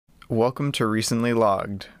Welcome to Recently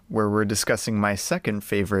Logged, where we're discussing my second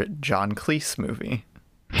favorite John Cleese movie.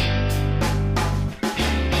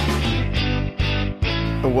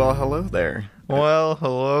 Well, hello there. Well,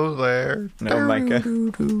 hello there. No, Micah.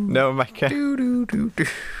 No, Micah.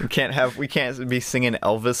 We can't be singing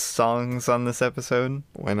Elvis songs on this episode.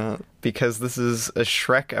 Why not? Because this is a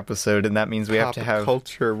Shrek episode, and that means we have to have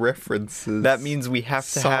culture references. That means we have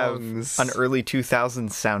to songs. have an early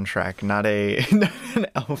 2000s soundtrack, not an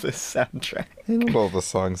Elvis soundtrack. I know all the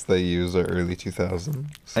songs they use are early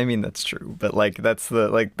 2000s. I mean, that's true, but that's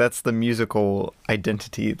the musical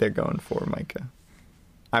identity they're going for, Micah.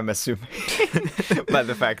 I'm assuming by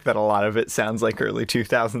the fact that a lot of it sounds like early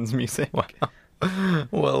 2000s music. Wow.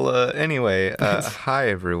 Well, anyway, hi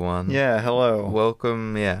everyone. Yeah, hello.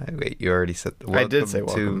 Welcome. Yeah, wait, you already said that. I did say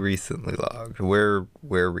welcome. To Recently Logged. We're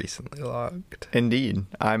Recently Logged. Indeed.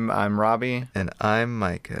 I'm Robbie. And I'm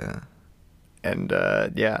Micah. And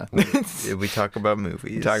yeah, we talk about movies.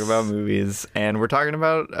 We talk about movies, and we're talking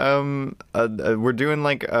about we're doing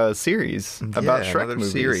like a series about Shrek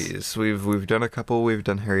movies. Series. We've done a couple. We've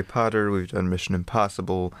done Harry Potter. We've done Mission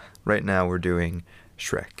Impossible. Right now we're doing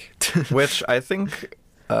Shrek, which I think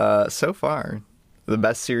so far the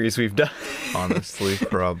best series we've done. Honestly,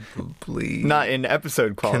 probably not in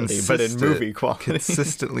episode quality, but in movie quality.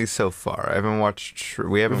 Consistently so far. We haven't watched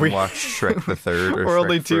Shrek the Third or we're Shrek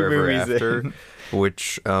only two Forever movies After, in.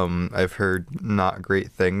 Which I've heard not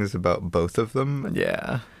great things about both of them.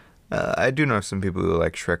 Yeah. I do know some people who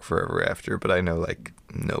like Shrek Forever After, but I know like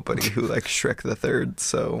nobody who likes Shrek the Third.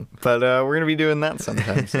 So, but we're gonna be doing that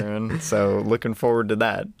sometime soon. So looking forward to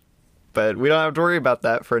that. But we don't have to worry about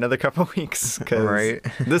that for another couple of weeks, because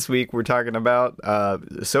this week we're talking about,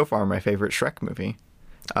 so far, my favorite Shrek movie,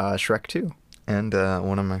 Shrek 2. And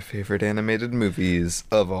one of my favorite animated movies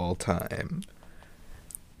of all time.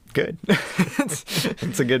 Good.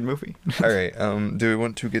 It's a good movie. All right, do we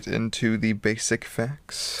want to get into the basic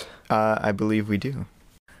facts? I believe we do.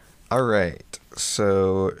 All right.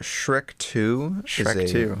 So, Shrek 2 is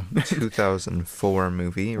a 2004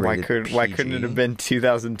 movie. Why couldn't it have been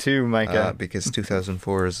 2002, Micah? Because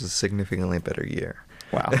 2004 is a significantly better year.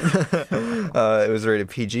 Wow. It was rated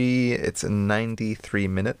PG. It's 93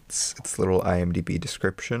 minutes. Its little IMDb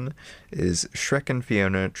description is: Shrek and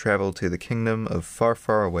Fiona travel to the kingdom of Far,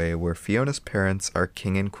 Far Away, where Fiona's parents are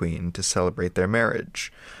king and queen, to celebrate their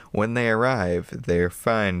marriage. When they arrive, they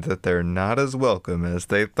find that they're not as welcome as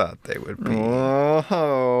they thought they would be.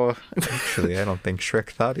 Oh. Actually, I don't think Shrek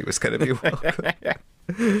thought he was going to be welcome.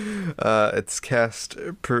 Its cast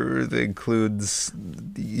includes,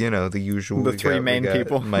 the usual. The three main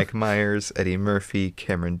people. Mike Myers, Eddie Murphy,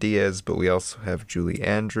 Cameron Diaz, but we also have Julie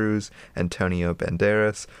Andrews, Antonio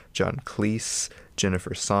Banderas, John Cleese,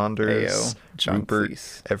 Jennifer Saunders, Rupert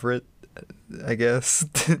Cleese. Everett, I guess.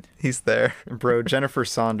 He's there. Bro, Jennifer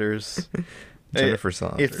Saunders. Jennifer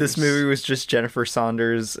Saunders. If this movie was just Jennifer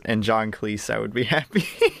Saunders and John Cleese, I would be happy.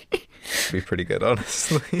 Be pretty good,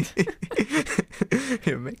 honestly.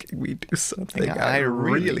 You're making me do something I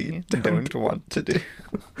really don't want to do.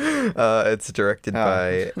 It's directed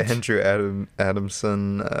by Andrew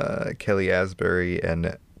Adamson, Kelly Asbury,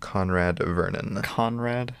 and Conrad Vernon.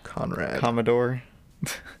 Conrad? Conrad. Commodore?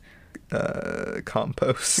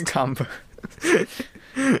 Compost. Trying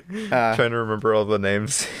to remember all the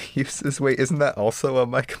names he uses. Wait, isn't that also a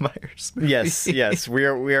Mike Myers movie? Yes. We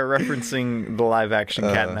are referencing the live action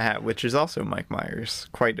Cat in the Hat, which is also Mike Myers.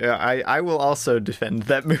 I will also defend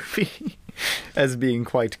that movie as being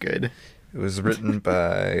quite good. It was written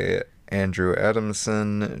by Andrew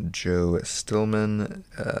Adamson, Joe Stillman,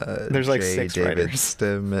 there's like J. 6 David writers.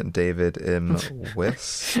 Stim, David M.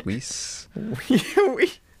 Weiss.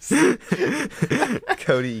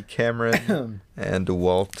 Cody Cameron and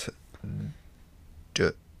Walt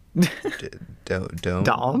Dom?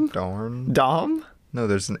 No,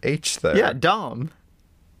 there's an H there. Yeah, Dom.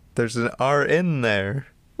 There's an R in there.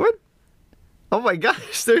 What? Oh my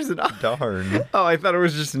gosh, there's an R. Darn. Oh, I thought it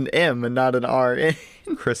was just an M and not an R in.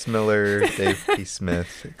 Chris Miller, Dave P.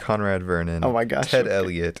 Smith, Conrad Vernon, oh my gosh, Ted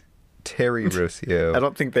Elliott, Terry Rossio. I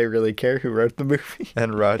don't think they really care who wrote the movie.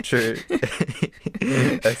 And Roger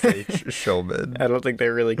S.H. Shulman. I don't think they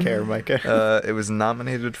really care, Micah. It was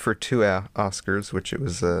nominated for 2 Oscars, which it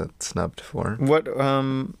was snubbed for. What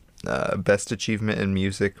Best achievement in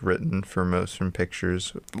music written for Motion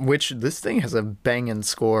Pictures. Which this thing has a banging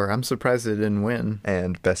score. I'm surprised it didn't win.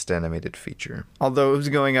 And best animated feature. Although it was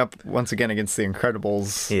going up once again against The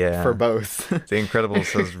Incredibles for both. The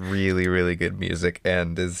Incredibles has really, really good music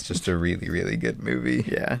and is just a really, really good movie.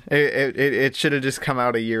 Yeah. It should have just come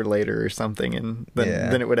out a year later or something, and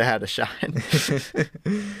then it would have had a shot.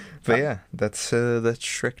 But yeah, that's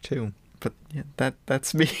Shrek 2. But yeah,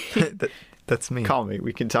 that's me. That's me. Call me.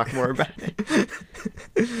 We can talk more about it.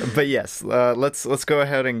 But yes, let's go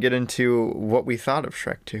ahead and get into what we thought of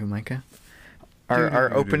Shrek 2, Micah.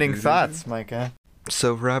 Our opening thoughts, Micah.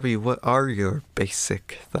 So, Robbie, what are your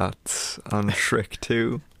basic thoughts on Shrek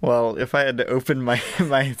 2? Well, if I had to open my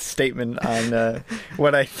statement on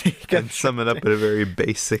what I think and sum it up in a very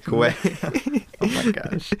basic way. Oh my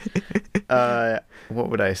gosh. What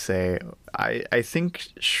would I say? I think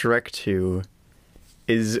Shrek 2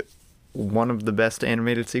 is one of the best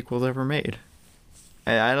animated sequels ever made.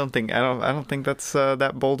 I don't think that's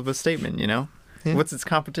that bold of a statement, you know? Yeah. What's its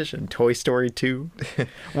competition? Toy Story 2?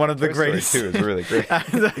 One of the greatest. Toy Story 2 is really great. I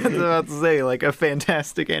was about to say, like, a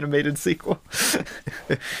fantastic animated sequel.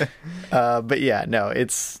 But yeah, no,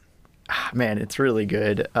 it's really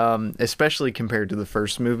good. Especially compared to the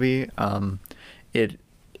first movie. It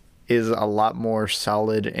is a lot more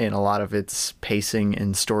solid in a lot of its pacing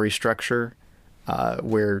and story structure,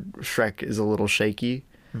 where Shrek is a little shaky.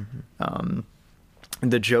 Mm-hmm.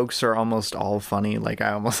 The jokes are almost all funny. Like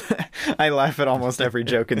I laugh at almost every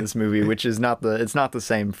joke in this movie, which is not the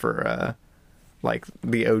same for like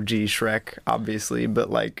the OG Shrek, obviously, but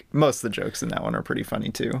like most of the jokes in that one are pretty funny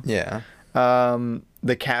too. Yeah.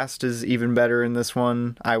 The cast is even better in this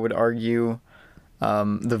one, I would argue.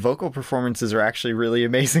 The vocal performances are actually really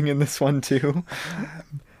amazing in this one too.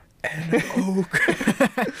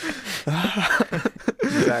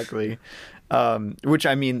 Exactly. Which,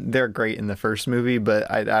 I mean, they're great in the first movie,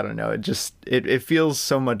 but I don't know. It feels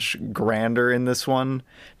so much grander in this one,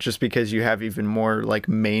 just because you have even more like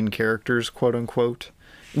main characters, quote unquote,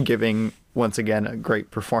 giving once again a great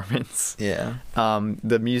performance. Yeah.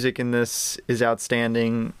 The music in this is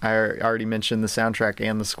outstanding. I already mentioned the soundtrack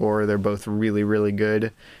and the score. They're both really, really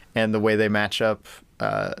good, and the way they match up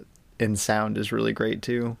in sound is really great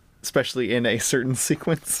too, especially in a certain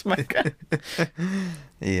sequence. My God.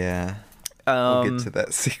 Yeah. We'll get to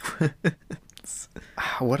that sequence.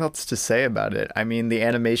 What else to say about it? I mean, the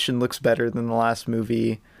animation looks better than the last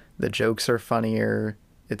movie. The jokes are funnier.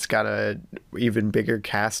 It's got a even bigger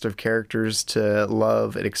cast of characters to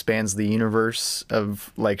love. It expands the universe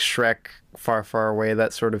of like Shrek, Far, Far Away,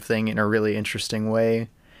 that sort of thing in a really interesting way.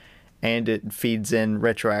 And it feeds in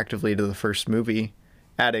retroactively to the first movie,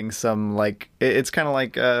 adding some like it's kind of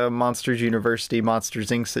like a Monsters University, Monsters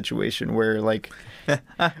Inc. situation where like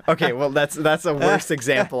okay, well that's a worse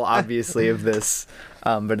example obviously of this,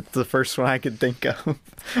 but it's the first one I could think of.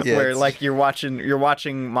 Yeah, where like you're watching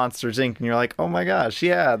Monsters Inc. and you're like, oh my gosh,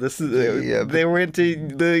 yeah, this is they went to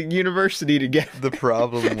the university together. The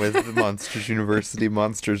problem with the Monsters University,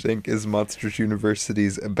 Monsters Inc. is Monsters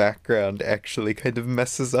University's background actually kind of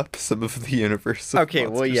messes up some of the universe. Okay,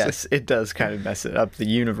 well yes, it does kind of mess it up the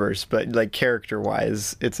universe, but like character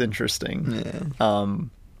wise, it's interesting. Yeah.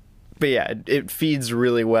 But yeah, it feeds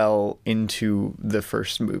really well into the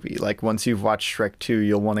first movie. Like, once you've watched Shrek 2,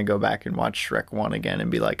 you'll want to go back and watch Shrek 1 again and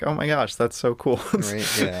be like, oh my gosh, that's so cool.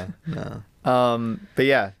 Right, yeah. No. But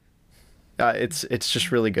yeah, it's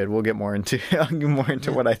just really good. We'll get more into I'll get more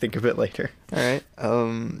into what I think of it later. All right.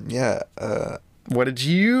 Yeah. What did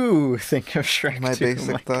you think of Shrek 2? My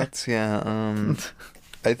basic thoughts, yeah.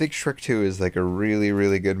 I think Shrek 2 is like a really,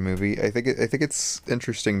 really good movie. I think it's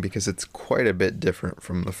interesting because it's quite a bit different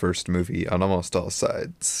from the first movie on almost all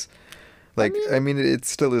sides. Like, I mean it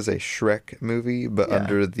still is a Shrek movie, but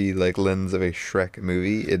under the like lens of a Shrek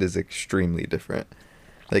movie, it is extremely different.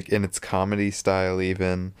 Like in its comedy style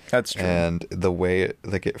even. That's true. And the way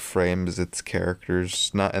it frames its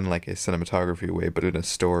characters, not in like a cinematography way, but in a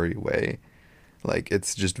story way. Like,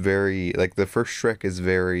 it's just very, like, the first Shrek is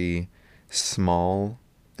very small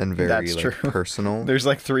and very personal. There's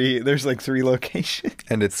like three locations.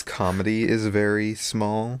 And its comedy is very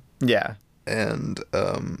small. Yeah. And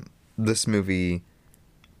this movie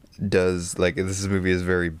is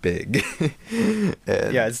very big. And,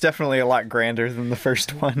 yeah, it's definitely a lot grander than the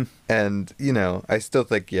first one. And, you know, I still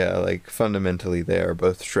think, like, fundamentally they are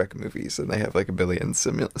both Shrek movies, and they have, like, a billion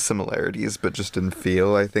similarities, but just in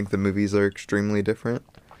feel, I think the movies are extremely different.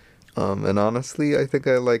 And honestly, I think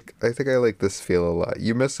I like this feel a lot.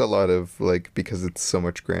 You miss a lot of, like, because it's so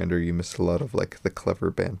much grander, you miss a lot of, like, the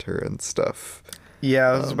clever banter and stuff. Yeah,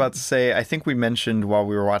 I was about to say, I think we mentioned while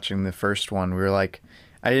we were watching the first one, we were like,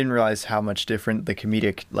 I didn't realize how much different the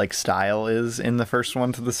comedic like style is in the first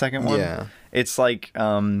one to the second one. Yeah. It's like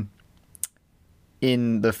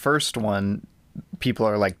in the first one, people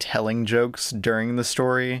are like telling jokes during the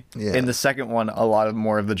story. Yeah. In the second one, a lot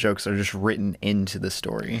more of the jokes are just written into the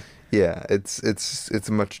story. Yeah, it's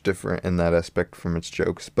much different in that aspect from its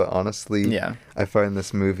jokes, but honestly, Yeah. I find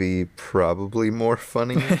this movie probably more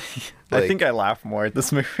funny. I think I laugh more at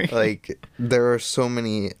this movie. Like, there are so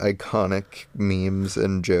many iconic memes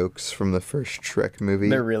and jokes from the first Shrek movie.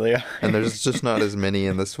 There really are. And there's just not as many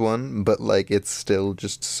in this one, but, like, it's still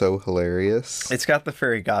just so hilarious. It's got the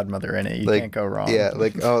fairy godmother in it. You can't go wrong. Yeah,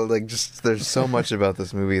 just, there's so much about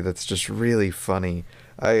this movie that's just really funny.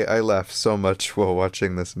 I laughed so much while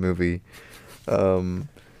watching this movie. And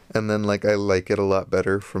then, like, I like it a lot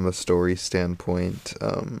better from a story standpoint.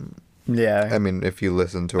 Yeah. I mean, if you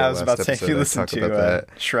listen to our last episode, I talk about that.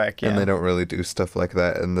 Shrek, yeah. And they don't really do stuff like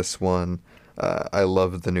that in this one. I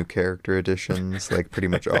love the new character additions. Like, pretty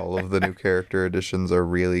much all of the new character additions are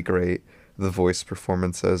really great. The voice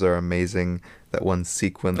performances are amazing. That one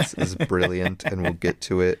sequence is brilliant, and we'll get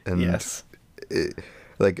to it. And yes.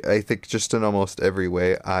 Like, I think just in almost every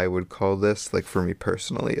way, I would call this, like, for me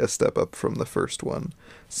personally, a step up from the first one.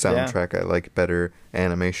 Soundtrack I like better.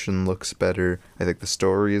 Animation looks better. I think the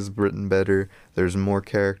story is written better. There's more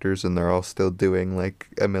characters, and they're all still doing, like,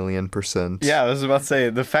 1,000,000%. Yeah, I was about to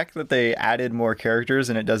say, the fact that they added more characters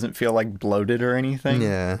and it doesn't feel, like, bloated or anything.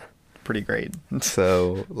 Yeah. Pretty great.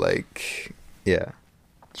 So, like, yeah.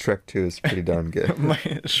 Shrek 2 is pretty darn good.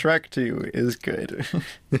 Shrek 2 is good.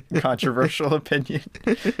 Controversial opinion.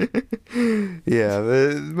 Yeah,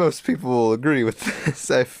 most people will agree with this,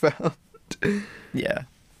 I found. Yeah.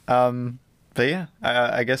 But yeah,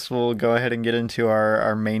 I guess we'll go ahead and get into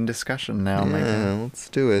our main discussion now. Yeah, let's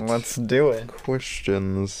do it. Let's do it.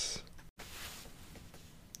 Questions.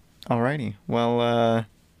 Alrighty. Well,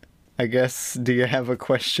 I guess, do you have a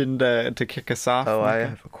question to kick us off? Oh, I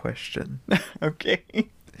have a question. Okay.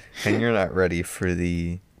 And you're not ready for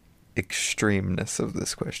the extremeness of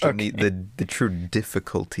this question. Okay. The true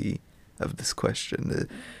difficulty of this question.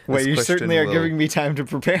 Wait, you certainly are giving me time to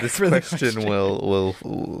prepare for the question. This question will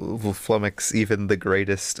flummox even the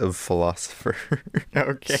greatest of philosophers.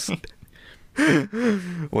 Okay.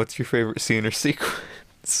 What's your favorite scene or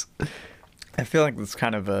sequence? I feel like that's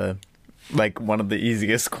kind of one of the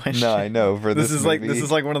easiest questions. No, I know. For this is movie, this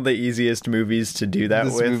is like one of the easiest movies to do that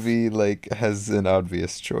with. This movie like has an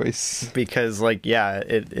obvious choice because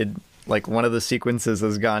it like one of the sequences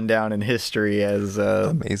has gone down in history as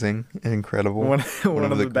amazing and incredible. One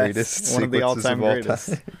of the greatest, best, one of the all-time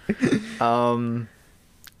greatest.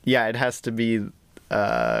 Yeah, it has to be.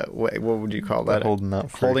 What would you call that? Holding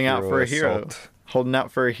out for a hero. Holding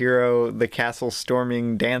out for a hero. The castle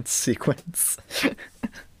storming dance sequence.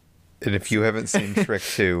 And if you haven't seen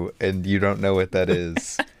Shrek 2 and you don't know what that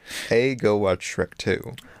is, A, go watch Shrek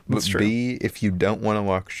 2. But B, if you don't want to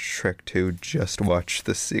watch Shrek 2, just watch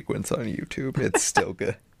the sequence on YouTube. It's still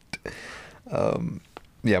good.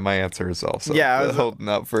 Yeah, my answer is also holding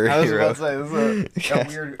out for a hero. I was about to say,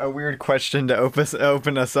 this is a weird question to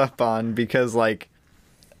open us up on because, like,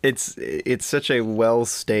 it's such a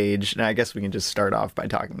well-staged, and I guess we can just start off by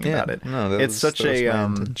talking about it. No, it's such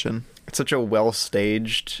a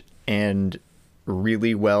well-staged and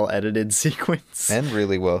really well edited sequence and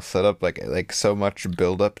really well set up, like so much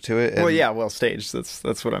build up to it. And well staged.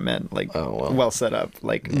 That's what I meant. Like, well set up.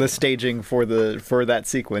 Like the staging for that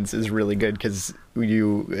sequence is really good because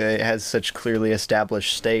it has such clearly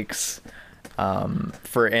established stakes.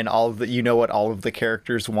 And all of what all of the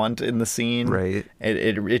characters want in the scene. Right.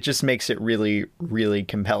 It just makes it really, really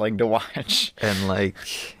compelling to watch. And like,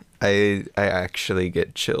 I actually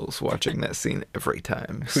get chills watching that scene every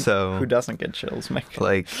time. Who doesn't get chills, Mike?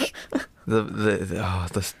 Like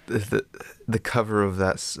the cover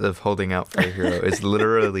of Holding Out for a Hero is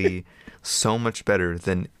literally so much better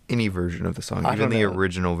than any version of the song, even the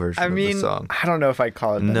original version of the song. I don't know if I'd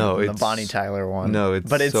call it the Bonnie Tyler one. No,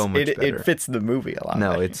 it's so much better. It fits the movie a lot.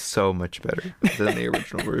 No, it's so much better than the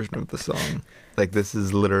original version of the song. Like, this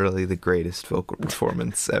is literally the greatest vocal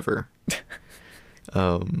performance ever.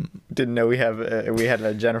 Didn't know we had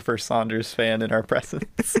a Jennifer Saunders fan in our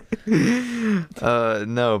presence.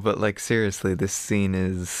 No, but like seriously, this scene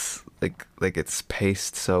is like it's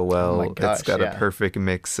paced so well. Oh my gosh, it's got a perfect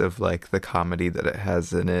mix of like the comedy that it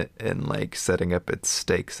has in it and like setting up its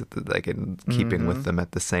stakes and keeping with them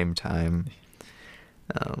at the same time.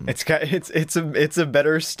 It's a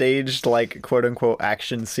better staged, like, quote unquote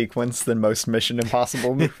action sequence than most Mission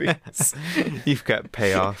Impossible movies. You've got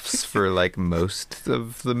payoffs for like most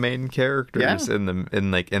of the main characters in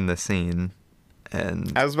the scene,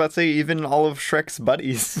 And I was about to say even all of Shrek's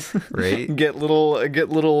buddies, right? get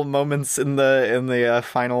little moments in the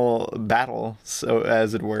final battle, so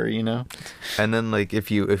as it were, you know. And then like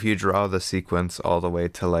if you draw the sequence all the way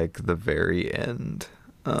to like the very end,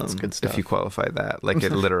 that's good stuff. if you qualify that, like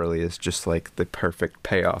it literally is just like the perfect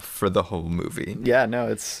payoff for the whole movie. Yeah, no,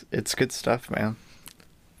 it's good stuff, man.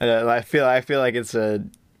 I feel like it's a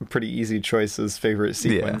pretty easy choice as favorite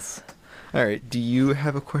sequence. Yeah. All right, do you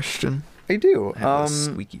have a question? I do. I have a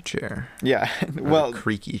squeaky chair. Yeah. Well,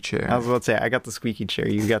 creaky chair. I was about to say I got the squeaky chair.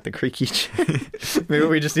 You got the creaky chair. Maybe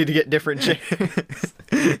we just need to get different chairs.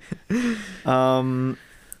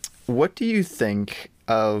 What do you think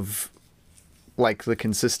of like the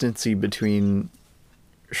consistency between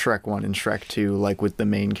Shrek 1 and Shrek 2, like with the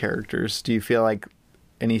main characters? Do you feel like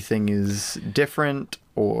anything is different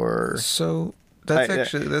or so? That's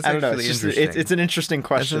actually interesting. It's an interesting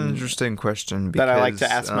question. That's an interesting question because, that I like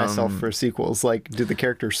to ask myself for sequels. Like, do the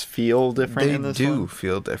characters feel different in this one? They do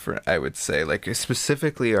feel different, I would say. Like,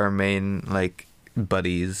 specifically our main, like,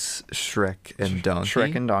 buddies, Shrek and Donkey.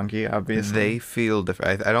 Shrek and Donkey, obviously. They feel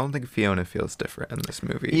different. I don't think Fiona feels different in this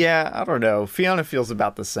movie. Yeah, I don't know. Fiona feels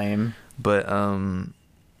about the same. But,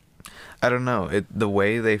 I don't know. The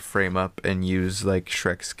way they frame up and use, like,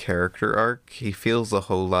 Shrek's character arc, he feels a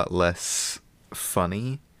whole lot less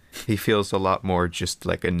funny. He feels a lot more just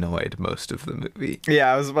like annoyed most of the movie.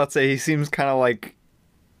 Yeah, I was about to say he seems kind of like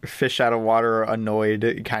fish out of water,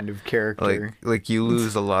 annoyed kind of character. Like you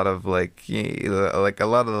lose a lot of like a lot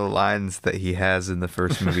of the lines that he has in the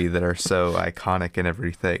first movie that are so iconic and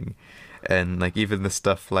everything. And like even the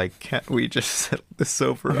stuff like, can't we just settle this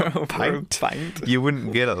over a pint? You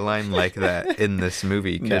wouldn't get a line like that in this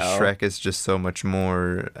movie because Shrek is just so much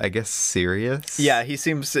more, I guess, serious. Yeah, he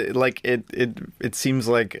seems like it seems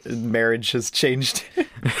like marriage has changed.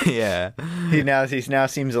 Yeah, he now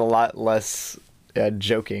seems a lot less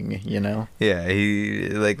joking, you know. Yeah, he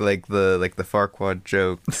like the Farquaad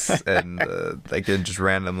jokes and like just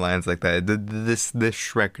random lines like that. This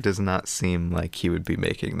Shrek does not seem like he would be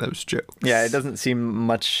making those jokes. Yeah, it doesn't seem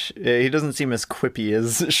much. He doesn't seem as quippy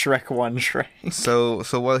as Shrek 1 Shrek. So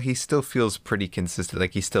while he still feels pretty consistent,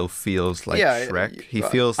 like he still feels like Shrek. He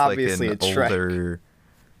feels like an older.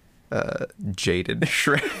 Jaded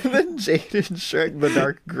Shrek. The jaded Shrek, the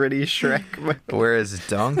dark gritty Shrek. Whereas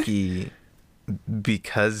Donkey,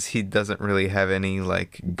 because he doesn't really have any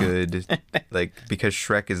like good like because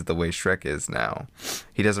Shrek is the way Shrek is now,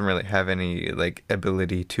 he doesn't really have any like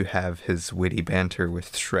ability to have his witty banter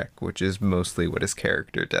with Shrek, which is mostly what his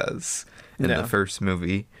character does in the first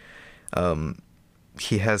movie.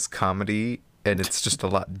 He has comedy and it's just a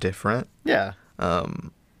lot different. Yeah.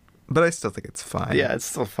 But I still think it's fine. Yeah, it's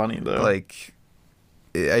still funny though. Like,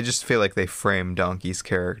 I just feel like they frame Donkey's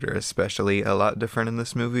character especially a lot different in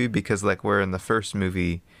this movie because, like, where in the first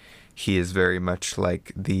movie, he is very much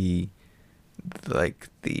like the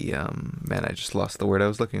man, I just lost the word I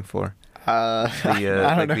was looking for.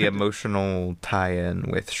 The emotional tie-in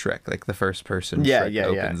with Shrek, like the first person Shrek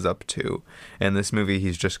opens up to. In this movie,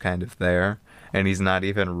 he's just kind of there. And he's not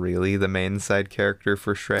even really the main side character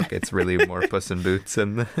for Shrek. It's really more Puss in Boots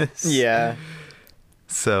in this. Yeah.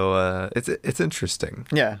 So it's interesting.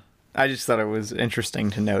 Yeah. I just thought it was interesting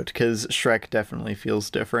to note because Shrek definitely feels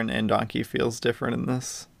different and Donkey feels different in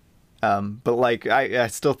this. But like I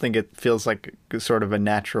still think it feels like sort of a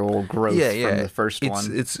natural growth from the first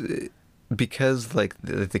one. It's because like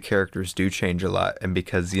the characters do change a lot, and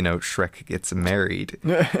because Shrek gets married,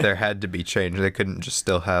 there had to be change. They couldn't just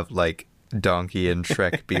still have like Donkey and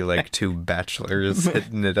Shrek be like two bachelors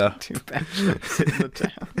hitting it up. Two bachelors in the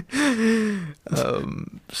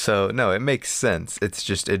town. So no, it makes sense. It's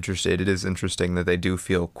just interesting. It is interesting that they do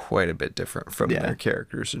feel quite a bit different from their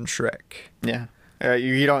characters in Shrek. Yeah,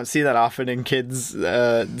 you don't see that often in kids'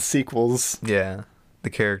 sequels. Yeah, the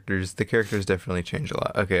characters definitely change a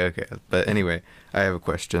lot. Okay. But anyway, I have a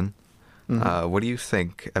question. Mm-hmm. What do you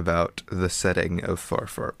think about the setting of Far,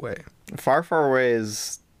 Far Away? Far, Far Away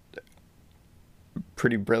is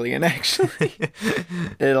pretty brilliant, actually.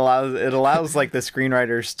 It allows like the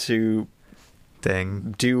screenwriters to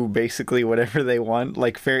do basically whatever they want.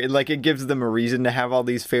 Like it gives them a reason to have all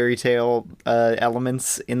these fairy tale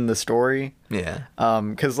elements in the story. Yeah.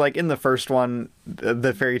 Because like in the first one,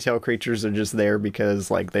 the fairy tale creatures are just there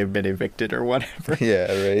because like they've been evicted or whatever.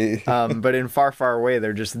 Yeah, right. But in Far, Far Away,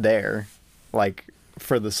 they're just there, like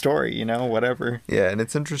for the story, whatever. Yeah, and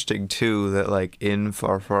it's interesting too that like in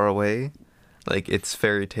Far, Far Away, like, it's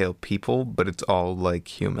fairy tale people, but it's all,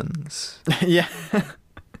 like, humans. Yeah.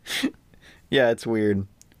 Yeah, it's weird.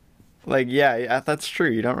 Like, yeah, that's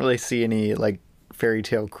true. You don't really see any, like, fairy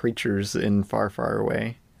tale creatures in Far, Far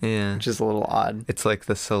Away. Yeah. which is a little odd. It's like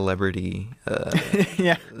the celebrity.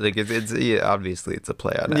 Yeah. Like it's obviously it's a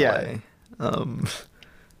play on Yeah. LA.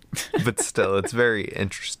 But still, it's very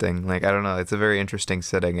interesting. Like, I don't know, it's a very interesting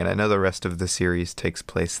setting, and I know the rest of the series takes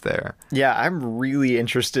place there. Yeah, I'm really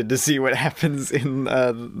interested to see what happens in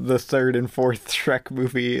the third and fourth Shrek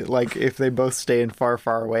movie. Like, if they both stay in Far,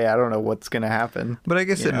 Far Away, I don't know what's going to happen. But I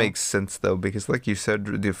guess it makes sense, though, because like you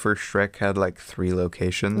said, the first Shrek had like 3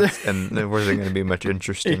 locations, and it wasn't going to be much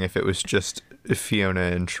interesting if it was just Fiona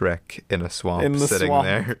and Shrek in a swamp sitting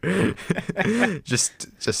there.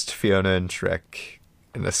 just Fiona and Shrek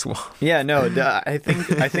in a swamp. Yeah, no, I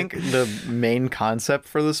think the main concept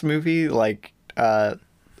for this movie, like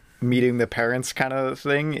meeting the parents kind of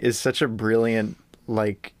thing, is such a brilliant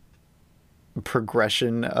like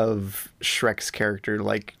progression of Shrek's character.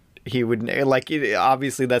 Like, he would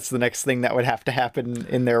obviously that's the next thing that would have to happen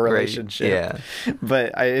in their relationship. Right, yeah.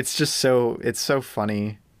 But it's just it's so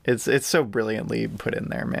funny. It's so brilliantly put in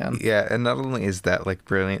there, man. Yeah, and not only is that like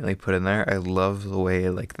brilliantly put in there, I love the way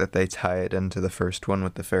like that they tie it into the first one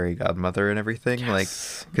with the fairy godmother and everything.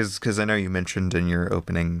 Yes. Like, because I know you mentioned in your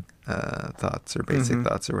opening thoughts or basic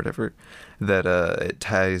thoughts or whatever that it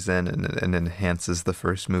ties in and enhances the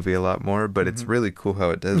first movie a lot more. But it's really cool how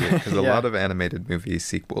it does it, because a lot of animated movie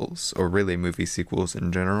sequels, or really movie sequels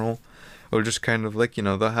in general, or just kind of like,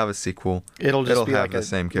 they'll have a sequel. It'll just be have like the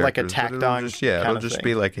same characters, like a tacked on. It'll just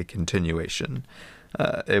be like a continuation.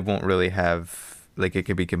 It won't really have, like, it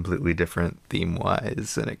could be completely different theme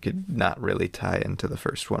wise, and it could not really tie into the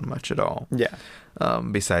first one much at all. Yeah.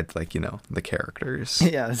 Besides, like, the characters.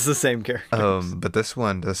 Yeah, it's the same characters. But this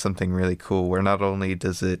one does something really cool, where not only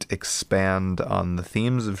does it expand on the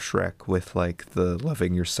themes of Shrek with, like, the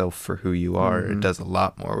loving yourself for who you are, it does a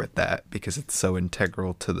lot more with that, because it's so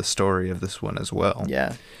integral to the story of this one as well.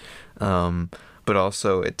 Yeah. But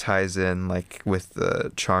also it ties in, like, with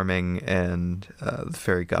the Charming and the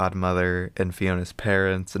fairy godmother and Fiona's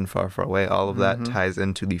parents and Far, Far Away. All of that ties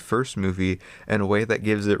into the first movie in a way that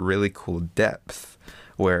gives it really cool depth,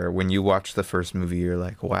 where when you watch the first movie, you're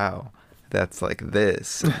like, wow, that's like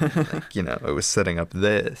this. And, like, it was setting up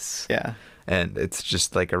this. Yeah. And it's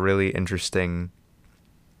just like a really interesting,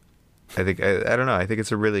 I don't know, I think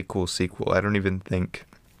it's a really cool sequel. I don't even think,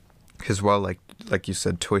 because while like you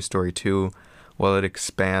said, Toy Story 2, while it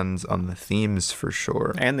expands on the themes for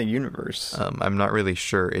sure, and the universe, I'm not really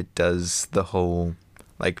sure it does the whole,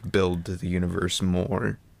 like, build the universe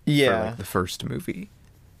more. Yeah. For, like, the first movie.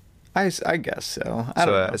 I guess so. I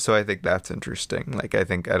don't know. So I think that's interesting. Like,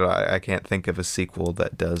 I can't think of a sequel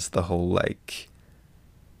that does the whole, like,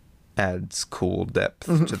 adds cool depth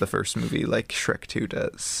to the first movie like Shrek 2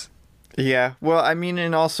 does. Yeah. Well, I mean,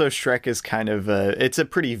 and also Shrek is kind of it's a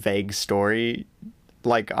pretty vague story.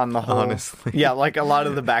 Like, on the whole, honestly. Yeah, like, a lot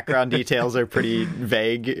of the background details are pretty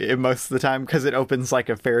vague most of the time, because it opens like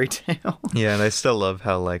a fairy tale. Yeah, and I still love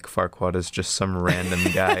how, like, Farquaad is just some random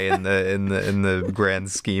guy in the grand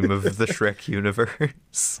scheme of the Shrek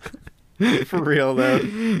universe. For real, though.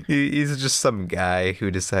 He's just some guy who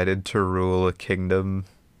decided to rule a kingdom,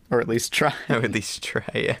 or at least try. Or at least try.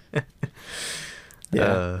 Yeah.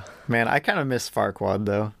 Yeah. Man, I kind of miss Farquaad,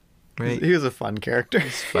 though. Right. He was a fun character.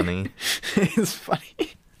 He's funny. He's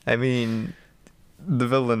funny. I mean, the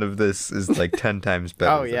villain of this is like 10 times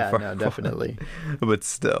better. Oh, yeah, no, definitely. But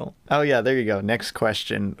still. Oh, yeah, there you go. Next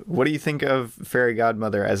question. What do you think of Fairy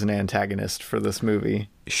Godmother as an antagonist for this movie?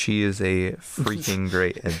 She is a freaking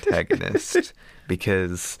great antagonist,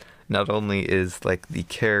 because not only is, like, the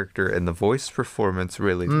character and the voice performance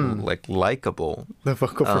really, like, likable. The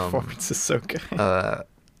vocal performance is so good.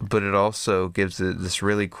 But it also gives it this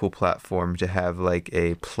really cool platform to have, like,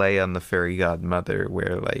 a play on the fairy godmother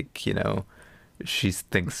where, like, she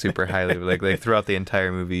thinks super highly. like throughout the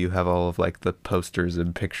entire movie, you have all of, like, the posters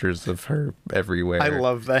and pictures of her everywhere. I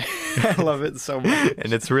love that. I love it so much.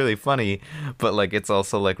 And it's really funny, but, like, it's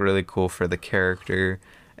also, like, really cool for the character.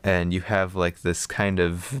 And you have, like, this kind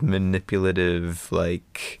of manipulative,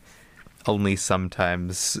 like, only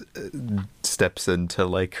sometimes steps into,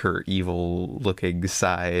 like, her evil looking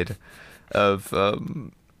side of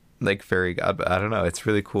like fairy god. But I don't know, it's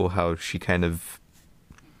really cool how she kind of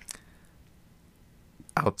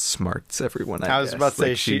outsmarts everyone. I was about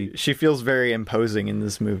to say, she feels very imposing in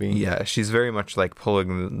this movie. Yeah, she's very much like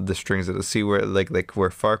pulling the strings of the sea, where like where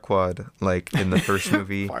Farquaad, like in the first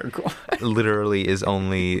movie, literally is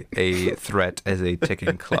only a threat as a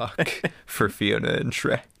ticking clock for Fiona and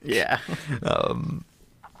Shrek. Yeah.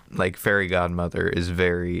 Like, fairy godmother is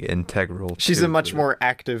very integral. She's a much more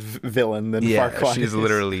active villain than Farquaad. She's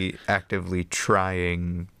literally actively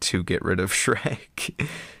trying to get rid of Shrek.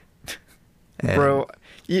 Bro,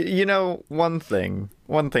 You know, one thing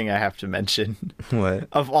I have to mention. What?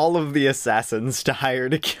 Of all of the assassins to hire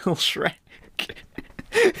to kill Shrek,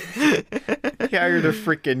 he hired a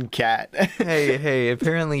freaking cat. Hey,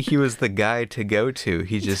 apparently he was the guy to go to.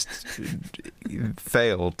 He just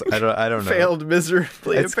failed. I don't know. Failed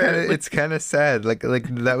miserably, apparently. It's kind of sad. Like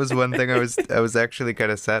that was one thing I was actually kind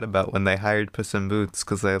of sad about when they hired Puss in Boots,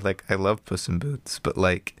 because I love Puss in Boots, but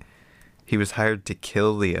like he was hired to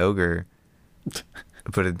kill the ogre.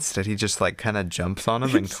 But instead he just like kind of jumps on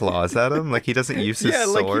him and claws at him. Like he doesn't use his sword.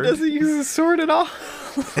 Yeah, like he doesn't use his sword at all.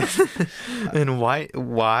 And why?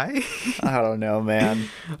 I don't know, man.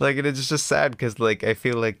 Like, and it's just sad because like I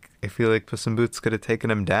feel like Puss in Boots could have taken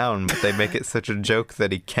him down, but they make it such a joke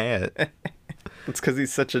that he can't. It's because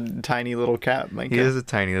he's such a tiny little cat, Micah. He is a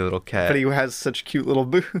tiny little cat. But he has such cute little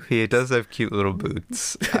boots. He does have cute little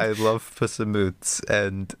boots. I love Puss in Boots,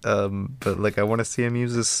 and but like I want to see him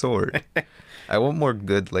use his sword. I want more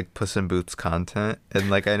good like Puss in Boots content, and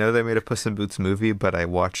like I know they made a Puss in Boots movie, but I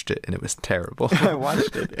watched it and it was terrible. I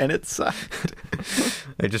watched it and it sucked.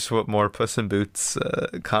 I just want more Puss in Boots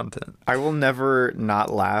content. I will never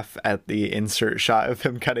not laugh at the insert shot of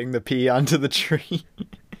him cutting the pea onto the tree.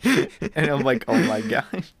 And I'm like, oh my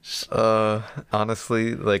gosh.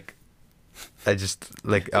 Honestly, like I just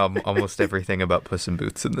like almost everything about Puss in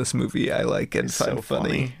Boots in this movie I like and find so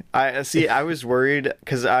funny. I was worried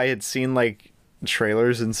because I had seen like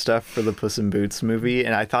trailers and stuff for the Puss in Boots movie,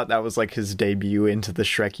 and I thought that was like his debut into the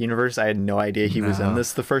Shrek universe. I had no idea he was in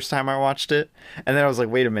this the first time I watched it, and then I was like,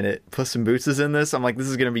 wait a minute, Puss in Boots is in this? I'm like, this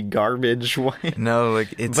is gonna be garbage. No,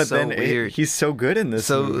 like it's but so then weird. He's so good in this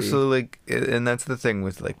movie. So like, and that's the thing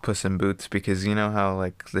with like Puss in Boots, because you know how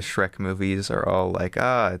like the Shrek movies are all like,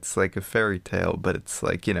 it's like a fairy tale, but it's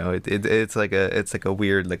like, you know, it's like a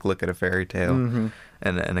weird like look at a fairy tale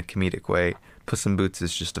and in a comedic way. Puss in Boots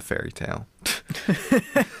is just a fairy tale.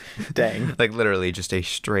 Dang. Like literally just a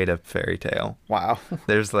straight up fairy tale. Wow.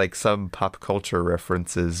 There's like some pop culture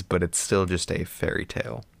references, but it's still just a fairy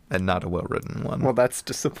tale and not a well written one. Well, that's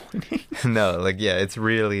disappointing. No, like yeah, it's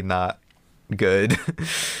really not good.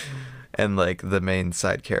 And like the main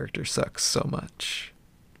side character sucks so much.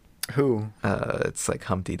 Who? It's like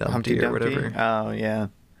Humpty Dumpty or whatever. Oh yeah.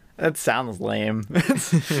 That sounds lame.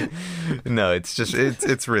 No, it's just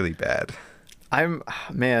it's really bad. I'm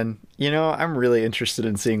really interested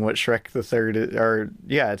in seeing what Shrek the Third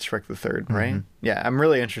it's Shrek the Third, right? Mm-hmm. Yeah, I'm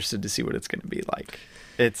really interested to see what it's going to be like.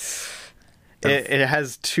 It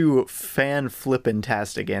has 2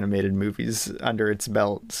 fan-flippin-tastic animated movies under its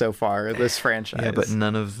belt so far, this franchise. Yeah, but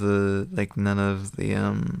none of the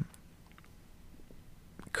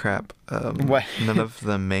crap. What? None of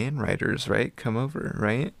the main writers, right, come over,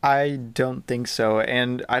 right? I don't think so,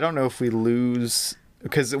 and I don't know if we lose.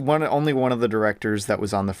 Because only one of the directors that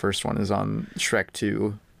was on the first one is on Shrek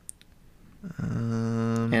 2.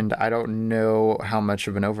 And I don't know how much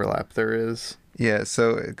of an overlap there is. Yeah,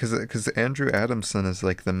 so because Andrew Adamson is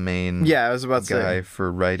like the main I was about to guy say.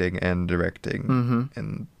 For writing and directing. Mm-hmm.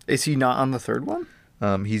 And is he not on the third one?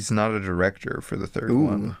 He's not a director for the third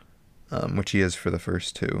one, which he is for the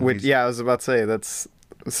first 2. I was about to say that's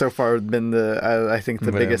so far been I think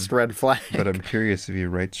the biggest red flag. But I'm curious if he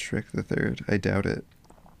writes Shrek the Third. I doubt it.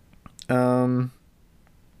 Well,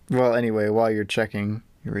 anyway, while you're checking,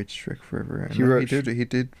 he writes Shrek Forever. He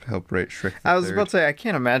did help write Shrek the Third. I was about to say, I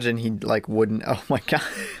can't imagine he like wouldn't. Oh my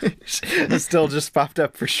gosh, it still just popped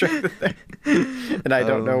up for Shrek the Third, and I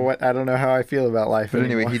don't know how I feel about life. But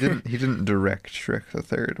anymore. Anyway, he didn't direct Shrek the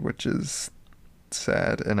Third, which is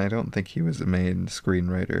sad, and I don't think he was a main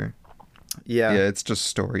screenwriter. Yeah, it's just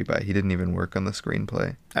story by. He didn't even work on the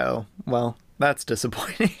screenplay. Oh well, that's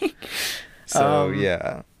disappointing. So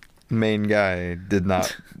yeah. Main guy did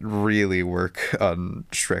not really work on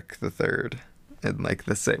Shrek the Third in like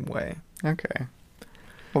the same way. Okay.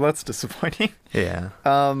 Well, that's disappointing. Yeah.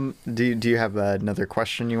 Do you have another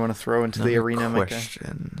question you want to throw into the arena, Micah?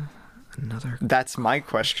 That's my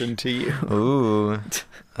question to you. Ooh.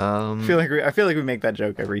 I feel like we make that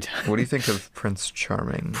joke every time. What do you think of Prince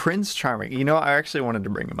Charming? Prince Charming. You know, I actually wanted to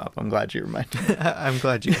bring him up. I'm glad you reminded me. I'm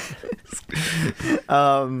glad you asked.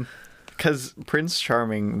 Because Prince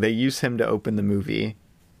Charming, they use him to open the movie,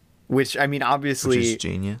 which, I mean, obviously, which is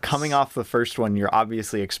genius. Coming off the first one, you're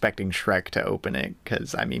obviously expecting Shrek to open it,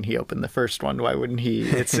 because, I mean, he opened the first one. Why wouldn't he?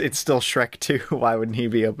 It's still Shrek 2. Why wouldn't he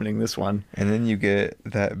be opening this one? And then you get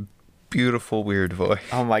that beautiful weird voice.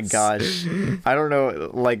 Oh my gosh. I don't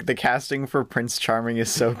know, like, the casting for Prince Charming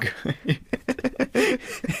is so good.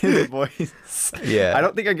 His voice. Yeah. I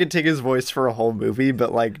don't think I could take his voice for a whole movie,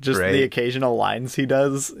 but like just the occasional lines he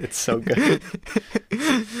does, it's so good.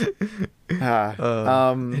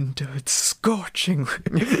 Into its scorching.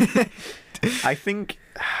 I think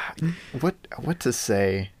what to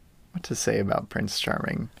say about Prince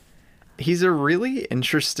Charming. He's a really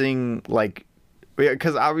interesting, like,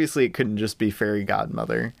 because obviously it couldn't just be fairy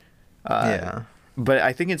godmother. But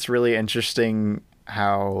I think it's really interesting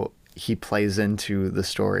how he plays into the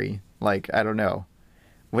story. Like, I don't know.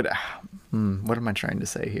 What am I trying to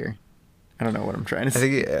say here? I don't know what I'm trying to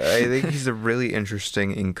say. I think he's a really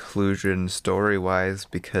interesting inclusion story-wise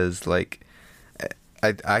because, like,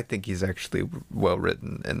 I think he's actually well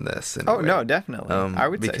written in this. No, definitely. I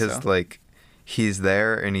would say so. Because, like, he's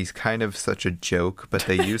there and he's kind of such a joke, but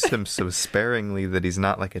they use him so sparingly that he's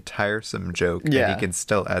not like a tiresome joke. Yeah. And he can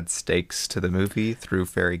still add stakes to the movie through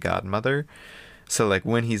Fairy Godmother. So, like,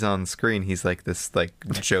 when he's on screen, he's like this, like,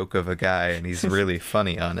 joke of a guy, and he's really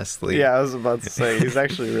funny, honestly. Yeah, I was about to say, he's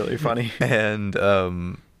actually really funny. And,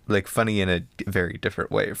 like, funny in a very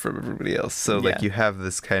different way from everybody else. So, like, you have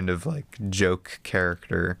this kind of, like, joke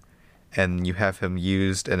character, and you have him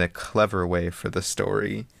used in a clever way for the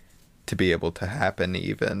story to be able to happen,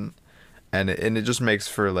 even. And it just makes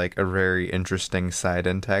for, like, a very interesting side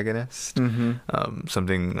antagonist. Mm-hmm.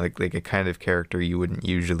 Something like a kind of character you wouldn't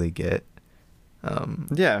usually get.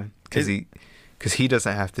 Because he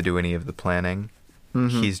doesn't have to do any of the planning.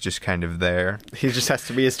 Mm-hmm. He's just kind of there. He just has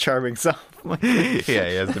to be his charming self. Yeah,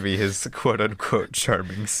 he has to be his quote-unquote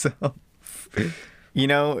charming self. You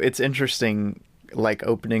know, it's interesting, like,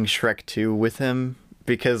 opening Shrek 2 with him,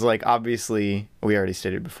 because, like, obviously, we already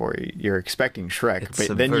stated before, you're expecting Shrek,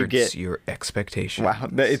 but then you get your expectations. Wow,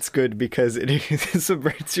 it's good because it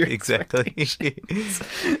subverts your expectations.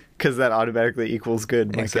 Because that automatically equals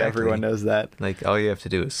good. Like, everyone knows that. Like, all you have to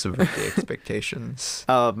do is subvert the expectations.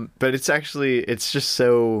 But it's just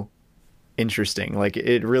so interesting. Like,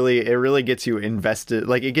 it really gets you invested.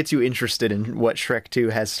 Like, it gets you interested in what Shrek 2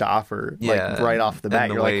 has to offer. Like, right off the bat,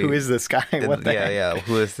 you're like, who is this guy? What the heck?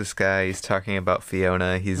 Who is this guy? He's talking about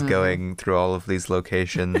Fiona. He's going through all of these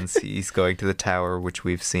locations. He's going to the tower, which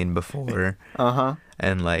we've seen before.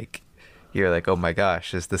 And, like, you're like, oh my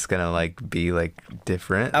gosh, is this gonna, like, be, like,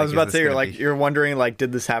 different? I was about to say, you're wondering, like,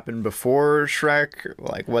 did this happen before Shrek?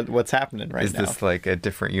 Like, what's happening right now? Is this, like, a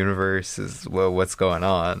different universe? What's going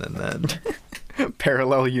on? And then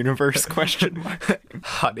parallel universe question mark.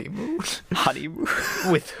 Honeymoon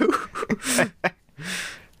with who?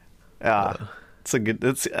 It's a good.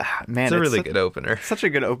 It's man. It's a really good opener. Such a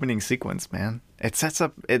good opening sequence, man. It sets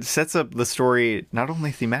up the story not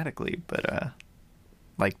only thematically, but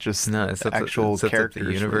like, just the actual characters. Up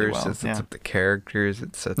the universe. Really well. It sets up the characters.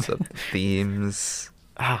 It sets up the themes.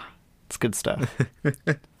 It's good stuff.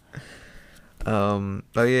 Oh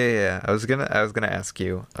yeah. I was gonna ask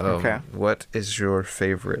you. Okay. What is your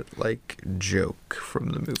favorite, like, joke from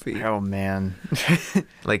the movie? Oh man.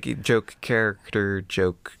 Like, joke character,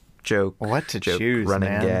 joke. What to joke, choose, running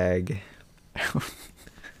man. gag.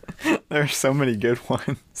 There are so many good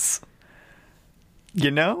ones.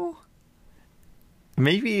 You know?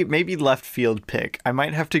 Maybe left field pick. I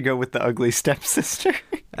might have to go with the ugly stepsister.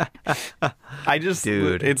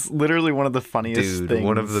 Dude, it's literally one of the funniest things.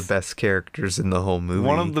 One of the best characters in the whole movie.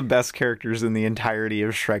 One of the best characters in the entirety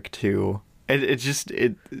of Shrek 2.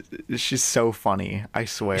 She's so funny, I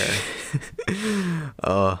swear.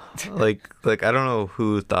 Like I don't know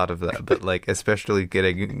who thought of that, but, like, especially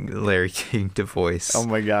getting Larry King to voice. Oh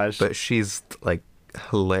my gosh. But she's, like,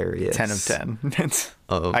 hilarious. 10 of 10.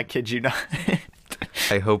 I kid you not.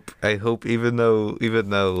 I hope even though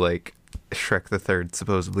like, Shrek the Third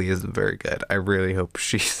supposedly isn't very good, I really hope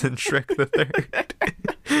she's in Shrek the Third.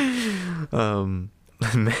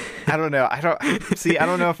 I don't know. I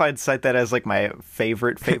don't know if I'd cite that as, like, my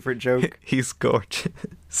favorite joke. He's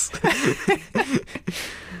gorgeous.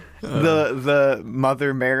 The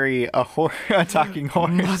Mother Mary a talking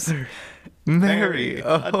horse. Mother Mary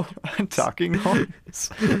a talking horse.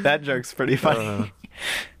 That joke's pretty funny.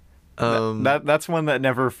 That's one that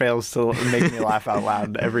never fails to make me laugh out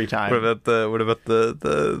loud every time. What about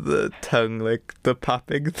the tongue, like, the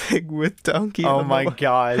popping thing with Donkey? Oh my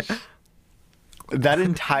gosh. That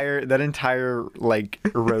entire like,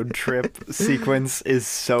 road trip sequence is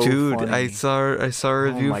so funny. I saw a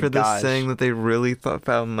review for this saying that they really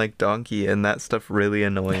found, like, Donkey and that stuff really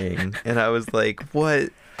annoying. And I was like, what?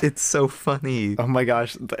 It's so funny. Oh my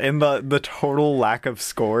gosh. And the total lack of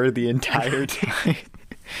score the entire time.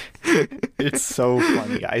 It's so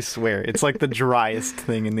funny, I swear. It's like the driest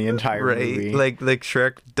thing in the entire movie. Like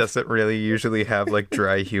Shrek doesn't really usually have, like,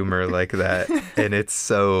 dry humor like that, and it's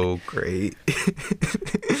so great.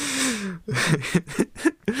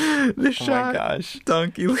 Oh my gosh.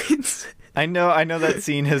 Donkey leans I know that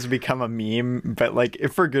scene has become a meme, but like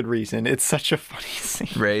for good reason. It's such a funny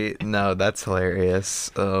scene. Right? No, that's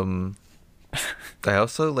hilarious. I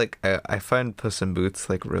also like I find Puss in Boots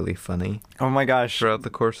like really funny. Oh my gosh! Throughout the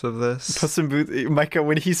course of this, Puss in Boots, Micah,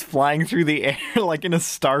 when he's flying through the air like in a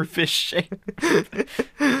starfish shape,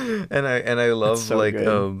 and I love so like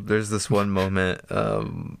good. there's this one moment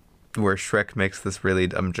where Shrek makes this really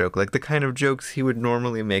dumb joke, like the kind of jokes he would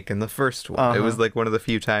normally make in the first one. Uh-huh. It was like one of the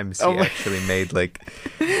few times he actually made like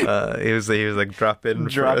he was like drop in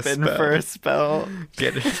for a spell,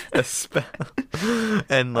 get a spell,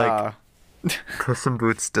 and like. Puss in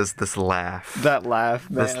Boots does this laugh. That laugh,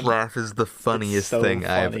 man. This laugh is the funniest thing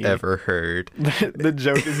I've ever heard. The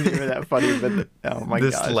joke isn't even that funny, but oh my god.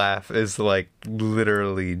 This laugh is like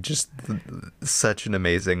literally just such an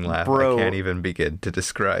amazing laugh. Bro, I can't even begin to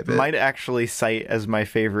describe it. Might actually cite as my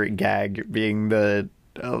favorite gag being the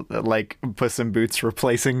like Puss in Boots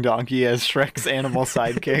replacing Donkey as Shrek's animal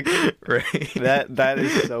sidekick. Right. That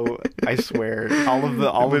is so. I swear, all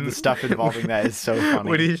of the stuff involving that is so funny.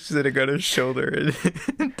 When he's sitting on his shoulder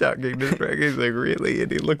and talking to Shrek, he's like, "Really?"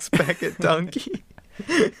 And he looks back at Donkey.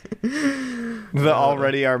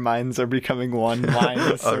 Already our minds are becoming one line.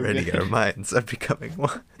 Already our minds are becoming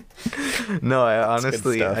one. No,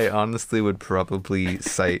 I honestly would probably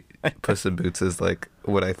cite Puss in Boots as like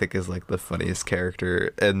what I think is like the funniest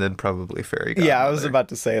character, and then probably Fairy Godmother. Yeah, I was about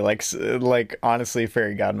to say like honestly,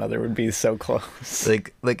 Fairy Godmother would be so close.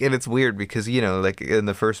 Like, and it's weird because like in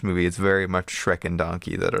the first movie, it's very much Shrek and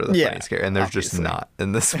Donkey that are the funniest characters, and there's just not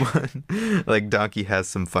in this one. Like Donkey has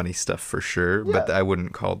some funny stuff for sure, but I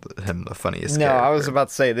wouldn't call him the funniest. No, character. I was about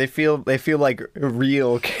to say they feel like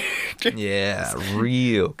real characters. Yeah,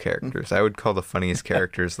 real characters. I would call the funniest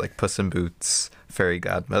characters like Puss in Boots, Fairy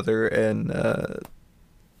Godmother, and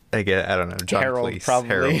I don't know, John Harold, Cleese. probably.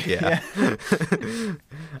 Harold, yeah.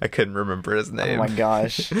 I couldn't remember his name. Oh my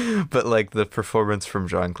gosh. But like the performance from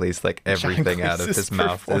John Cleese, like everything out of his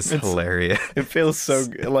mouth is hilarious. It feels so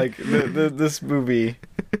good. Like this movie,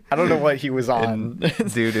 I don't know what he was on.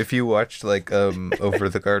 Dude, if you watched like Over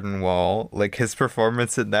the Garden Wall, like his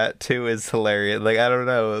performance in that too is hilarious. Like I don't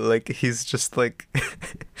know, like he's just like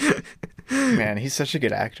man, he's such a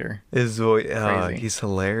good actor. His voice, he's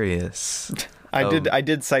hilarious. I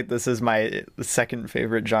did cite this as my second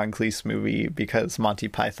favorite John Cleese movie because Monty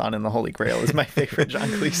Python and the Holy Grail is my favorite John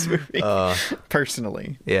Cleese movie.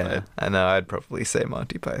 Personally. Yeah, I know. I'd probably say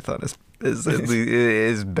Monty Python is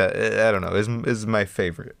I don't know, is my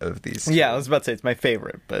favorite of these two. Yeah, I was about to say it's my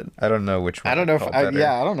favorite, but I don't know which one. I don't know I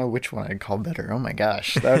don't know which one I'd call better. Oh my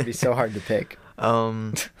gosh, that would be so hard to pick.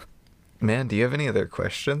 Man, do you have any other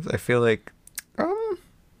questions? I feel like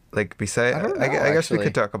besides, I guess we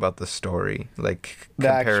could talk about the story, like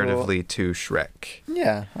comparatively to Shrek.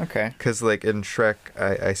 Yeah, okay. Because like in Shrek,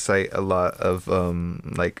 I cite a lot of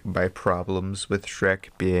like my problems with Shrek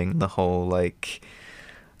being the whole like,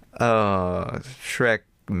 Shrek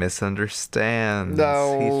misunderstands.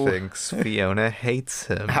 No. He thinks Fiona hates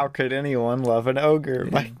him. How could anyone love an ogre,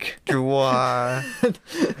 Mike?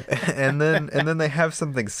 And then they have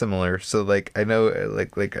something similar. So like I know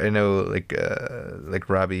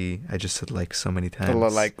Robbie. I just said like so many times.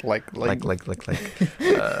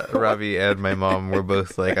 Robbie and my mom were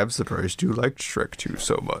both like, I'm surprised you liked Shrek 2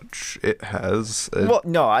 so much. It has. Well,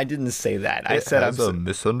 no, I didn't say that. I said has a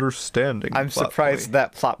misunderstanding. I'm surprised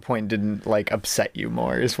that plot point didn't like upset you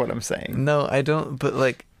more. Is what I'm saying. No, I don't. But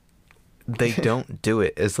like, they don't do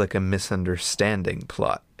it as like a misunderstanding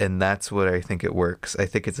plot, and that's what I think it works. I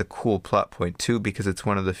think it's a cool plot point too, because it's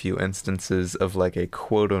one of the few instances of like a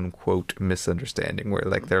quote unquote misunderstanding where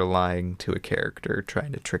like they're lying to a character,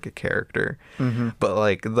 trying to trick a character. Mm-hmm. But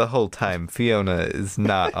like the whole time Fiona is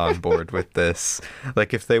not on board with this.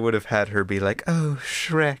 Like if they would have had her be like, "Oh,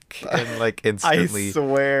 Shrek," and like instantly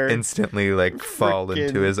like fall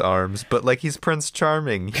into his arms, but like he's Prince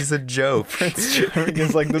Charming, he's a joke. Prince Charming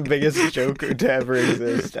is like the biggest joke to ever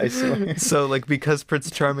exist, I swear. So like because Prince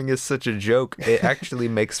Charming is such a joke, it actually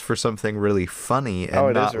makes for something really funny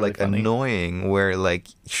and not really like funny. Annoying, where like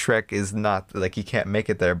Shrek is not like he can't make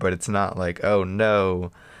it there, but it's not like, oh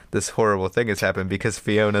no, this horrible thing has happened, because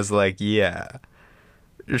Fiona's like, yeah,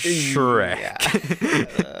 Shrek.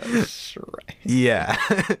 Shrek. Yeah.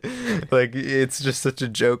 Like it's just such a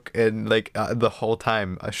joke, and like the whole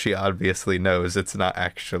time she obviously knows it's not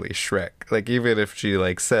actually Shrek. Like even if she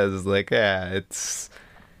like says like, yeah, it's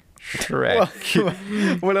Shrek. Well,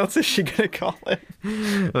 what else is she gonna call it?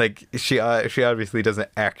 Like she obviously doesn't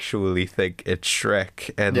actually think it's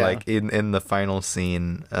Shrek, and like in the final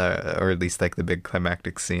scene, or at least like the big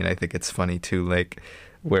climactic scene, I think it's funny too. Like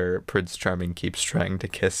where Prince Charming keeps trying to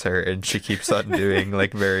kiss her and she keeps on doing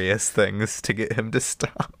like various things to get him to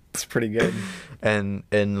stop. It's pretty good. And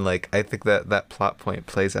like I think that plot point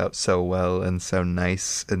plays out so well and so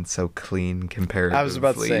nice and so clean comparatively I was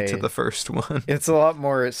about to say, to the first one. It's a lot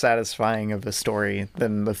more satisfying of a story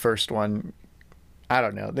than the first one. I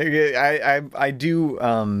don't know. I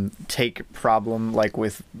do take problem like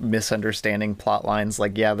with misunderstanding plot lines.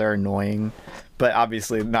 Like, yeah, they're annoying, but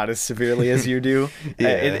obviously not as severely as you do. Yeah.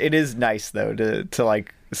 It is nice though to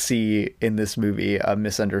like see in this movie a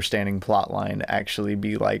misunderstanding plot line actually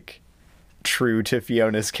be like true to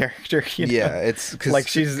Fiona's character. You know? Yeah, it's like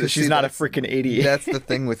she's not a freaking idiot. That's the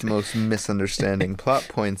thing with most misunderstanding plot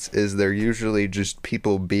points is they're usually just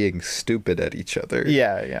people being stupid at each other.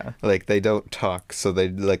 Yeah. Like they don't talk, so they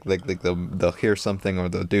like they'll hear something or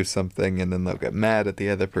they'll do something, and then they'll get mad at the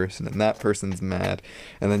other person, and that person's mad,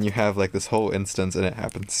 and then you have like this whole instance, and it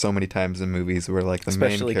happens so many times in movies where like the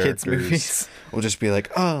especially main kids characters movies will just be like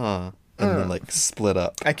and then like split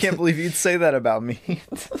up. I can't believe you'd say that about me.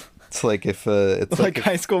 It's like if it's like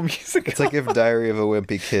High School Musical. It's like if Diary of a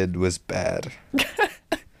Wimpy Kid was bad.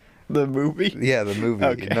 The movie? Yeah, the movie.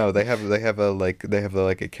 Okay. No, they have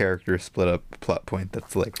a character split up plot point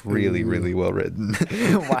that's like really really well written.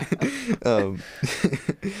 Wow.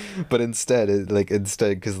 But instead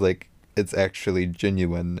because like it's actually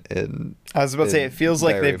genuine in. I was about to say it feels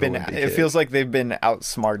like they've been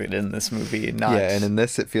outsmarted in this movie. Not yeah, and in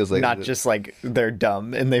this it feels like not just like they're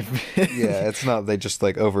dumb and they've. Yeah, it's not they just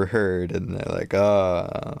like overheard and they're like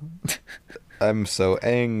I'm so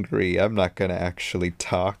angry. I'm not gonna actually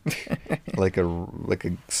talk like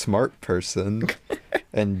a smart person,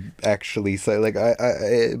 and actually say like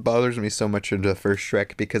it bothers me so much in the first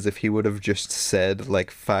Shrek because if he would have just said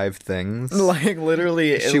like 5 things, like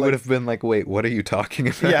literally, she would have been like, "Wait, what are you talking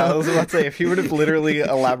about?" Yeah, I was about to say if he would have literally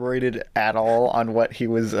elaborated at all on what he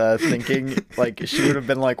was thinking, like she would have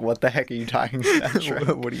been like, "What the heck are you talking about,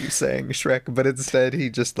 Shrek? What are you saying, Shrek?" But instead,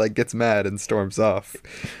 he just like gets mad and storms off,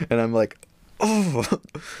 and I'm like.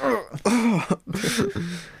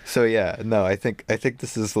 So yeah, no, I think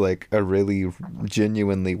this is like a really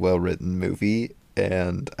genuinely well written movie,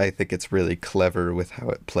 and I think it's really clever with how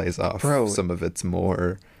it plays off some of its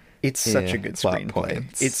more. It's such a good screenplay.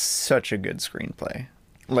 Points. It's such a good screenplay.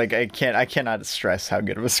 Like I cannot stress how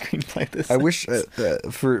good of a screenplay this is. I wish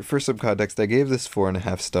for some context, I gave this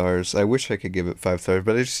 4.5 stars. I wish I could give it 5 stars,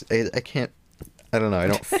 but I can't. I don't know. I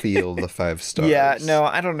don't feel the 5 stars. Yeah, no,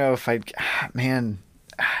 I don't know if man,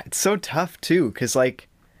 it's so tough too, because like,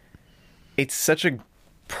 it's such a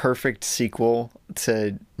perfect sequel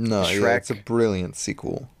to Shrek. Yeah, it's a brilliant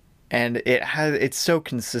sequel, and it's so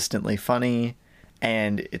consistently funny,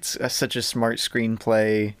 and it's such a smart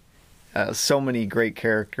screenplay. So many great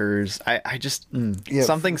characters. I just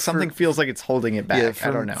something feels like it's holding it back. Yeah,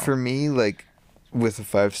 I don't know. For me, like. With a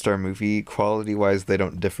 5-star movie, quality-wise, they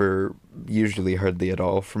don't differ usually hardly at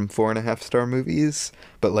all from 4.5-star movies.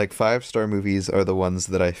 But like 5-star movies are the ones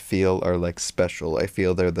that I feel are like special. I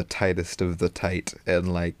feel they're the tightest of the tight,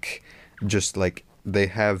 and like just like they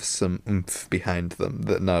have some oomph behind them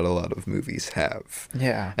that not a lot of movies have.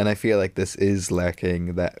 Yeah. And I feel like this is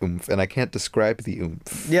lacking that oomph, and I can't describe the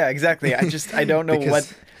oomph. Yeah, exactly. I don't know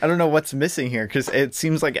I don't know what's missing here, because it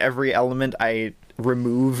seems like every element I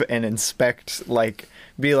remove and inspect, like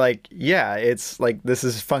be like, yeah, it's like this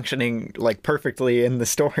is functioning like perfectly in the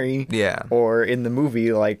story, or in the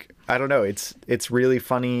movie. Like I don't know, it's really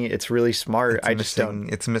funny, it's really smart.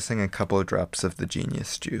 It's missing a couple of drops of the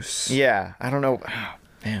genius juice. Yeah, I don't know. Oh,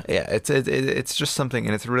 man. Yeah, it's just something,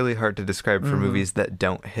 and it's really hard to describe for movies that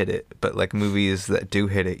don't hit it. But like movies that do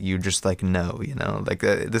hit it, you just like know, like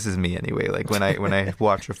this is me anyway. Like when I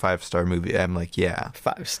watch a 5-star movie, I'm like, yeah,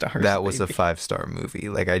 5 stars. That was a 5-star movie.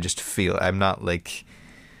 Like I just feel I'm not like.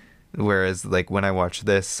 Whereas like when I watch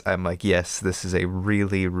this, I'm like, yes, this is a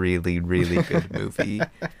really, really, really good movie,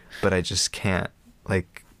 but I just can't.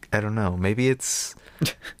 Like I don't know. Maybe it's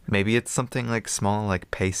something like small, like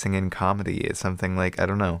pacing and comedy. It's something like I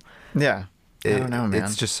don't know. Yeah, I don't know, man.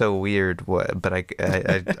 It's just so weird. But I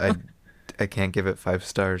can't give it 5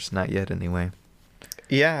 stars, not yet, anyway.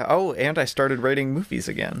 Yeah. Oh, and I started rating movies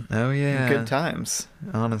again. Oh yeah, good times.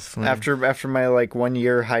 Honestly, after my like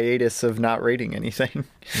 1-year hiatus of not rating anything.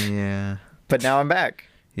 Yeah. But now I'm back.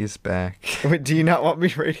 He's back. Wait, do you not want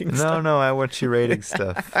me rating stuff? No, I want you rating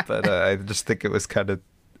stuff. But I just think it was kind of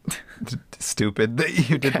stupid that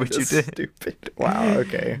you did what you did. Stupid. Wow.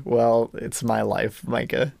 Okay. Well, it's my life,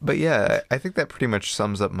 Micah. But yeah, I think that pretty much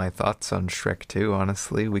sums up my thoughts on Shrek 2.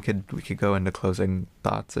 Honestly, we could go into closing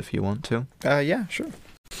thoughts if you want to. Yeah, sure.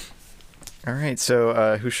 All right,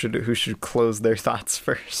 so who should close their thoughts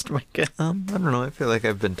first, Micah? I don't know. I feel like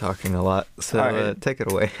I've been talking a lot, so right. Take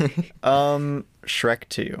it away. Shrek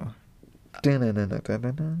 2.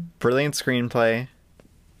 Brilliant screenplay.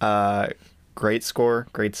 Great score,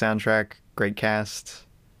 great soundtrack, great cast.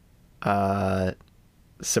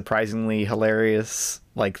 Surprisingly hilarious,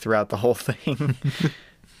 like throughout the whole thing.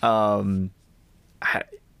 A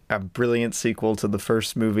brilliant sequel to the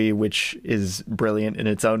first movie, which is brilliant in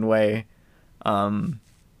its own way.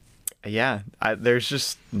 There's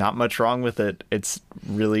just not much wrong with it. It's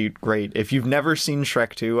really great. If you've never seen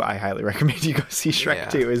Shrek 2, I highly recommend you go see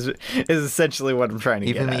Shrek 2 is essentially what I'm trying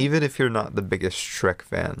to get at. Even if you're not the biggest Shrek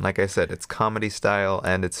fan, like I said, its comedy style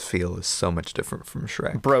and its feel is so much different from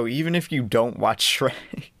Shrek. Bro, even if you don't watch Shrek,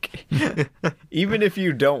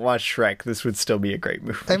 this would still be a great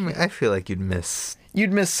movie. I mean, I feel like you'd miss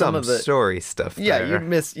some of the story stuff there. Yeah,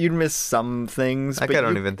 you'd miss some things. Like, I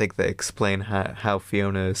don't even think they explain how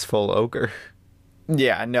Fiona is full ogre.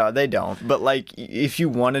 Yeah, no, they don't. But, like, if you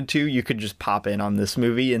wanted to, you could just pop in on this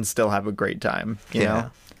movie and still have a great time, you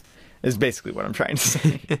know? Is basically what I'm trying to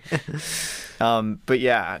say. But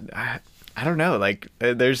yeah, I don't know. Like,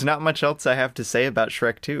 there's not much else I have to say about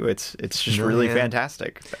Shrek 2. It's just really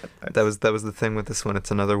fantastic. That was the thing with this one.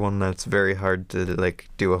 It's another one that's very hard to like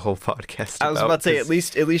do a whole podcast about. I was about to say at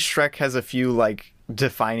least Shrek has a few like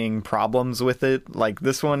defining problems with it. Like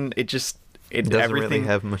this one, it doesn't really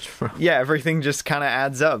have much problem. Yeah, everything just kind of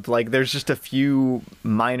adds up. Like there's just a few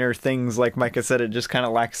minor things. Like Micah said, it just kind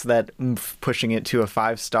of lacks that oomph, pushing it to a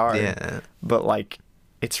 5-star. Yeah, but like.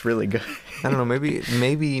 It's really good. I don't know,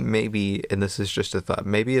 maybe, and this is just a thought,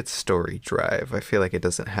 maybe it's story drive. I feel like it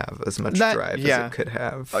doesn't have as much drive as it could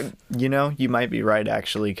have. You might be right,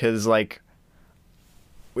 actually, because, like,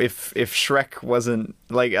 if Shrek wasn't,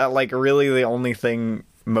 like really the only thing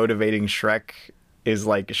motivating Shrek is,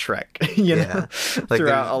 like, Shrek, you know, like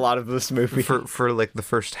throughout a lot of this movie. For, like, the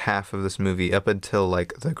first half of this movie, up until,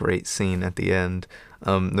 like, the great scene at the end,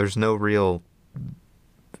 there's no real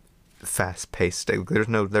fast-paced.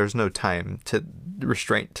 There's no time to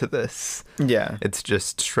restraint to this. Yeah, it's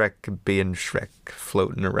just Shrek being Shrek,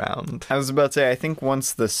 floating around. I was about to say, I think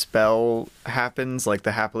once the spell happens, like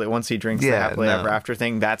once he drinks the happily ever after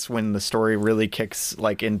thing, that's when the story really kicks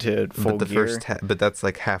like into full gear. But that's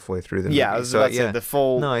like halfway through the movie. Yeah, I was about to say the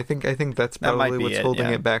full. No, I think that's probably what's holding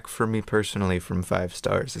it back for me personally from 5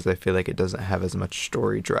 stars. Is I feel like it doesn't have as much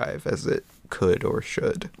story drive as it could or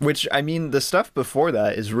should. Which, I mean, the stuff before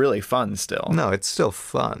that is really fun still. No, it's still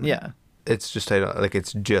fun. Yeah. It's just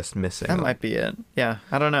it's just missing. That might be it. Yeah,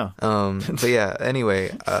 I don't know. But yeah,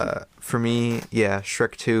 anyway, for me,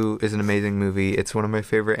 Shrek 2 is an amazing movie. It's one of my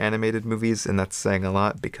favorite animated movies, and that's saying a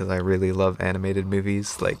lot because I really love animated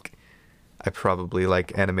movies. Like, I probably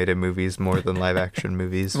like animated movies more than live action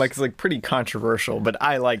movies. Like, it's like pretty controversial, but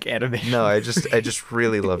I like animation. No, I just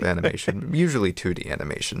really love animation. Usually 2D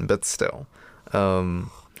animation, but still.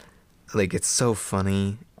 Like, it's so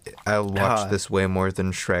funny. I'll watch this way more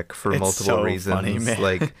than Shrek for multiple reasons. Funny,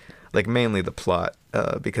 man. Like mainly the plot,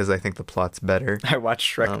 because I think the plot's better. I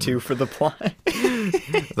watched Shrek 2 for the plot.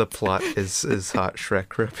 The plot is Hot Shrek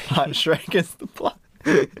Rippy. Hot Shrek is the plot.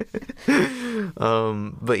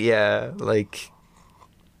 But yeah, like,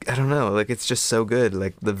 I don't know, like, it's just so good.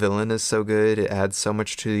 Like, the villain is so good. It adds so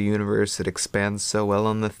much to the universe. It expands so well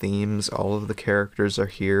on the themes. All of the characters are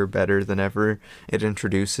here better than ever. It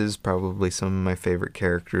introduces probably some of my favorite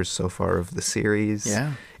characters so far of the series.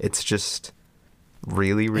 Yeah. It's just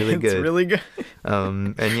really, really good. It's really good.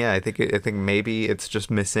 And yeah, I think maybe it's just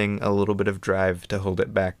missing a little bit of drive to hold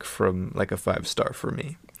it back from like a 5-star for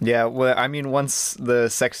me. Yeah, well, I mean, once the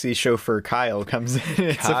sexy chauffeur Kyle comes in,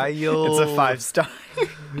 it's a 5-star.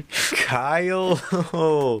 Kyle,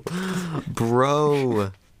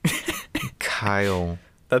 bro, Kyle.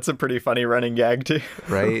 That's a pretty funny running gag too,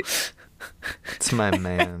 right? It's my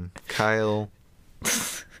man, Kyle.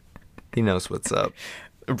 He knows what's up.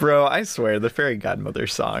 Bro, I swear, the Fairy Godmother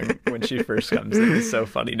song when she first comes in is so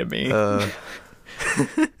funny to me.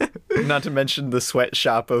 Not to mention the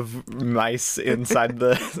sweatshop of mice inside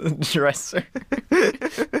the dresser.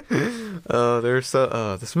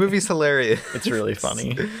 This movie's hilarious. It's really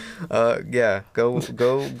funny. Yeah,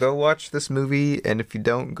 go watch this movie, and if you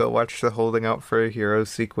don't, go watch the Holding Out for a Hero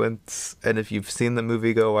sequence. And if you've seen the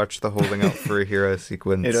movie, go watch the Holding Out for a Hero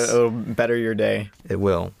sequence. It'll better your day. It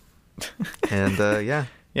will. And yeah.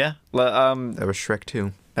 Yeah. That was Shrek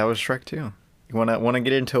 2. That was Shrek 2. You wanna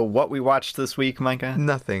get into what we watched this week, Micah?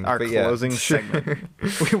 Nothing. Our closing segment.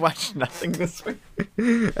 We watched nothing this week.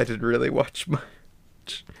 I didn't really watch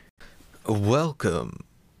much. Welcome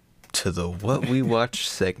to the What We Watch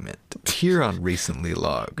segment here on Recently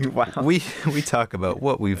Logged. Wow. We talk about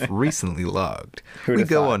what we've recently logged. Who'd We have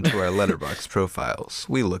go thought? onto our Letterboxd profiles.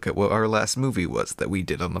 We look at what our last movie was that we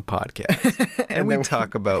did on the podcast. and we then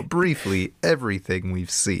talk about briefly everything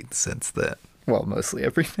we've seen since then. Well, mostly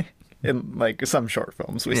everything. In, like, some short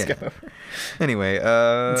films we skip over. Anyway,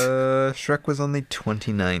 Shrek was on the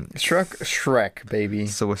 29th. Shrek, baby.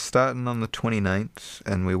 So we're starting on the 29th,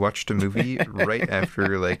 and we watched a movie right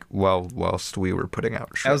after, like, whilst we were putting out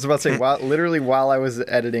Shrek. I was about to say, while I was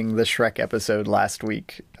editing the Shrek episode last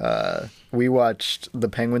week, we watched The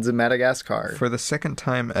Penguins of Madagascar. For the second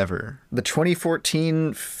time ever. The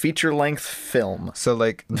 2014 feature-length film. So,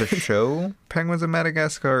 like, the show Penguins of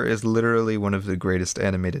Madagascar is literally one of the greatest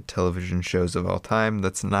animated television shows of all time.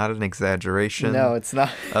 That's not an exaggeration. No, it's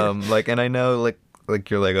not. And I know, like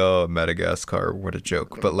you're like, oh, Madagascar, what a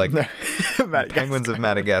joke. But, like, Penguins of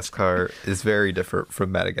Madagascar is very different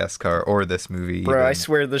from Madagascar or this movie. Bro, even. I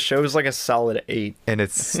swear the show's like a solid 8. And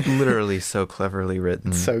it's literally so cleverly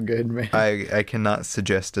written. So good, man. I cannot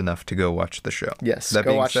suggest enough to go watch the show. Yes, that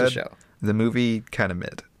go being watch said, the show. The movie, kind of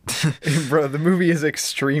mid. Bro, the movie is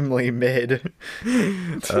extremely mid.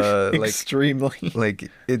 Extremely. Like,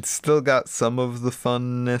 it's still got some of the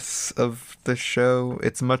funness of the show.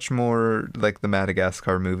 It's much more like the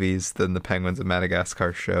Madagascar movies than the Penguins of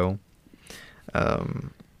Madagascar show.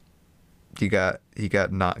 You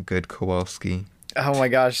got not good Kowalski. Oh my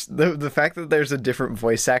gosh, the fact that there's a different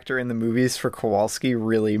voice actor in the movies for Kowalski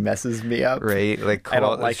really messes me up. Right? Like, I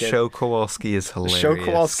don't like Show Kowalski is hilarious. Show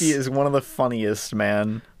Kowalski is one of the funniest,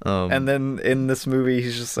 man. And then in this movie,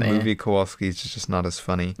 he's just movie Kowalski is just not as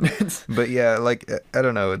funny. But yeah, like, I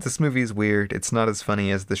don't know. This movie is weird. It's not as funny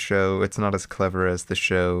as the show. It's not as clever as the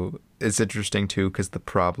show. It's interesting too because the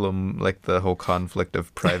problem, like the whole conflict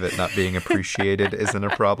of Private not being appreciated, isn't a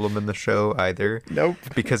problem in the show either. Nope.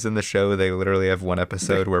 Because in the show they literally have one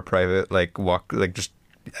episode where Private just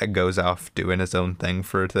goes off doing his own thing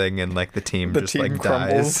for a thing, and like the team crumbles,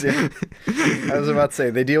 dies. Yeah. I was about to say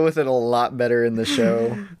they deal with it a lot better in the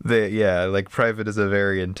show. Like Private is a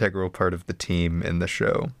very integral part of the team in the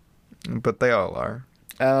show, but they all are.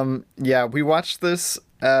 We watched this.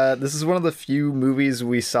 This is one of the few movies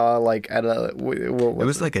we saw like at a. It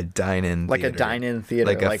was like a dine-in, like theater. a dine-in theater,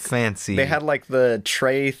 like a fancy. They had like the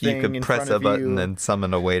tray thing. You could press a button and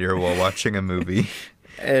summon a waiter while watching a movie.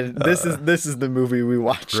 And this is the movie we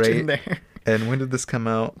watched in there. And when did this come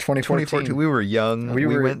out? 2014. We were young. We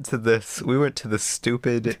went to the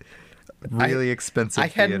stupid, really expensive I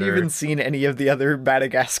hadn't theater. even seen any of the other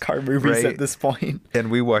Madagascar movies at this point.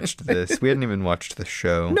 And we watched this. We hadn't even watched the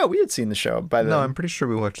show. No, we had seen the show by then. No, I'm pretty sure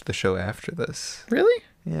we watched the show after this. Really?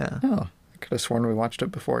 Yeah. Oh, I could have sworn we watched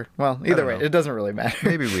it before. Well, either way, it doesn't really matter.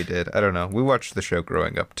 Maybe we did. I don't know. We watched the show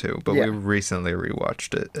growing up too, but we recently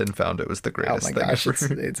rewatched it and found it was the greatest thing ever.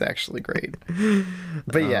 It's actually great.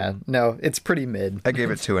 But no, it's pretty mid. I gave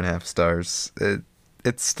it 2.5 stars.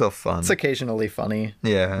 It's still fun. It's occasionally funny.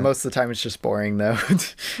 Yeah. Most of the time it's just boring, though.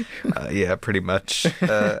 Yeah, pretty much.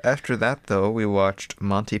 After that, though, we watched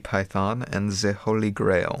Monty Python and the Holy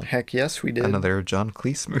Grail. Heck yes, we did. Another John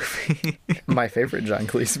Cleese movie. My favorite John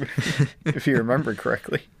Cleese movie, if you remember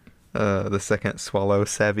correctly. The second swallow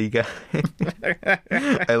savvy guy.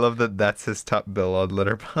 I love that that's his top bill on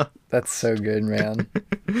Letterboxd. That's so good, man.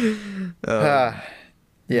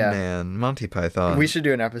 Yeah, man, Monty Python. We should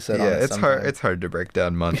do an episode on it. It's hard. It's hard to break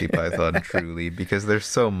down Monty Python truly because there's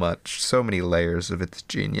so many layers of its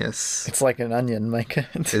genius. It's like an onion, Micah.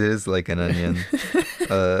 It is like an onion.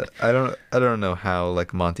 I don't know how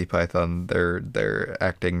like Monty Python their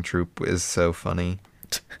acting troupe is so funny.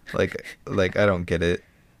 Like I don't get it.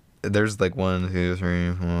 There's like 1, 2,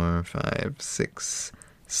 3, 4, 5, 6,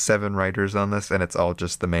 7 writers on this, and it's all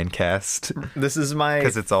just the main cast. This is my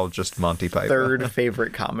because it's all just Monty Python. Third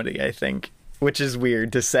favorite comedy, I think, which is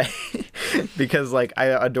weird to say because like I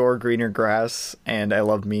adore Greener Grass and I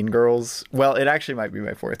love Mean Girls. Well, it actually might be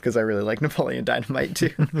my fourth because I really like Napoleon Dynamite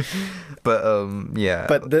too. But yeah.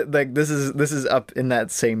 But this is up in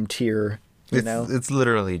that same tier. It's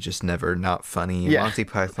literally just never not funny. Yeah. Monty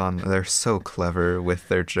Python, they're so clever with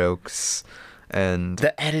their jokes. And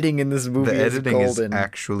the editing in this movie is golden. Is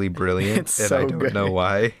actually brilliant. It's and so I don't good. know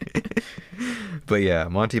why. But yeah,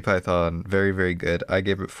 Monty Python, very, very good. I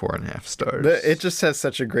gave it 4.5 stars. It just has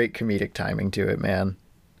such a great comedic timing to it, man.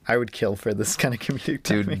 I would kill for this kind of comedic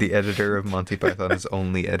timing. Dude, the editor of Monty Python has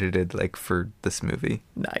only edited like for this movie.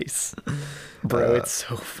 Nice. Bro, it's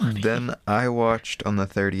so funny. Then I watched on the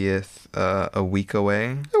 30th A Week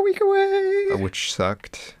Away. A Week Away. Which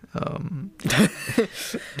sucked.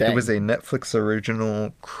 It was a Netflix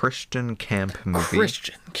original Christian camp movie.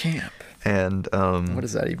 Christian camp. And what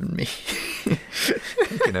does that even mean?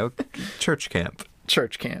 Church camp.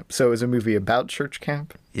 Church camp. So it was a movie about church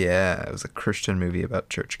camp? Yeah, it was a Christian movie about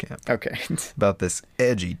church camp. Okay. About this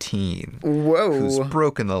edgy teen. Whoa. Who's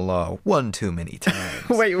broken the law one too many times.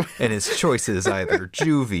 Wait. And his choice is either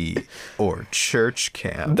juvie or church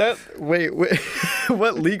camp. Wait.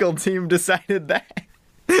 What legal team decided that?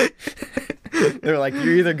 They're like,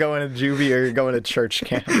 you're either going to juvie or you're going to church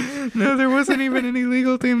camp. No, there wasn't even any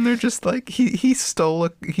legal team. They're just like he stole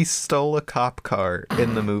a cop car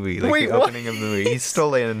in the movie, like Wait, the opening of the movie. He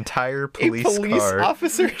stole an entire police car.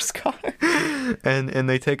 Officer's car. And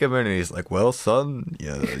they take him in, and he's like, "Well, son,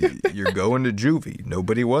 you're going to juvie.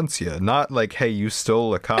 Nobody wants you." Not like, "Hey, you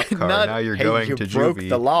stole a cop car. Now you're going to juvie. You broke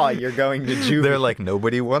the law. You're going to juvie." They're like,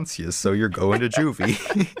 "Nobody wants you, so you're going to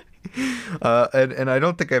juvie." And I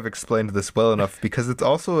don't think I've explained this well enough because it's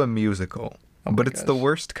also a musical, but it's the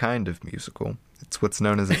worst kind of musical. It's what's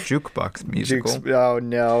known as a jukebox musical. Oh,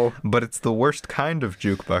 no. But it's the worst kind of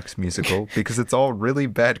jukebox musical because it's all really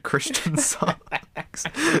bad Christian songs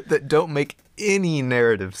that don't make any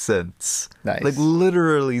narrative sense. Nice. Like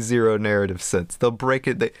literally zero narrative sense. They'll break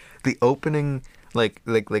it. The opening... Like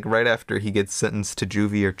right after he gets sentenced to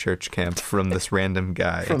juvie or church camp from this random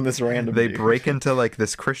guy. They dude. break into like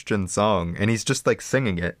this Christian song and he's just like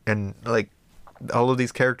singing it, and like all of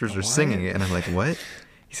these characters are singing it, and I'm like, what?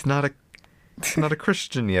 He's not a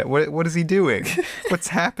Christian yet. What is he doing? What's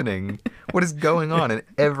happening? What is going on in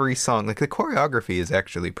every song? Like the choreography is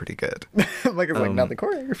actually pretty good. Like no, the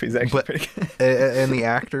choreography is actually pretty good. And the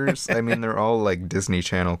actors, I mean, they're all like Disney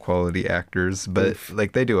Channel quality actors, but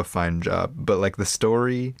like they do a fine job. But like the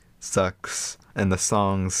story sucks and the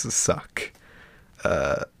songs suck.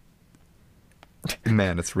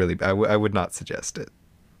 Man, it's really bad. I would not suggest it.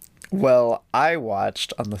 Well, I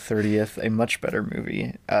watched on the 30th a much better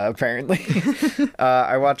movie, apparently.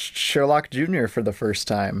 I watched Sherlock Jr. for the first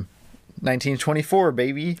time. 1924,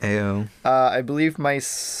 baby. Ayo. I believe my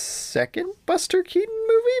second Buster Keaton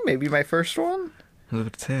movie, maybe my first one. I was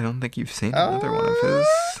about to say, I don't think you've seen another one of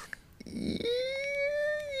his.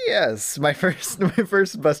 Yes, my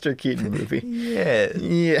first Buster Keaton movie.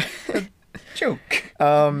 Yeah. Joke.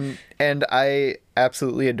 And I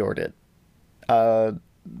absolutely adored it.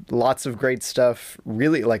 Lots of great stuff.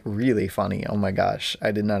 Really funny. Oh my gosh.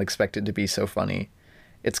 I did not expect it to be so funny.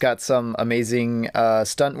 It's got some amazing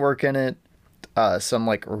stunt work in it. Some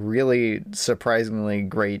like really surprisingly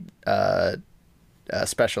great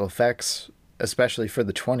special effects, especially for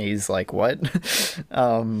the 20s. Like what?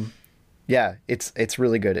 Yeah, it's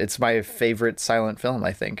really good. It's my favorite silent film,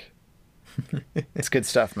 I think. It's good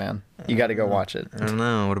stuff, man. You got to go watch it. I don't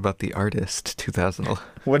know. What about The Artist, 2011?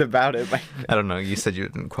 What about it? I don't know. You said you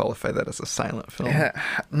didn't qualify that as a silent film. Yeah,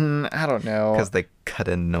 I don't know. Because they cut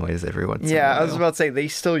in noise every once in a while. Yeah, I was about to say, they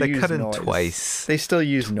use noise. They cut in twice. They still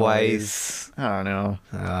use noise. I don't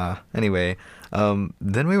know. Anyway,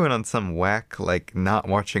 then we went on some whack, like, not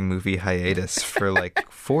watching movie hiatus for, like,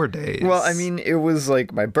 4 days. Well, I mean, it was,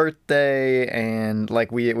 like, my birthday, and,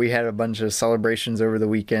 like, we had a bunch of celebrations over the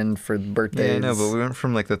weekend for birthdays. Yeah, I know, but we went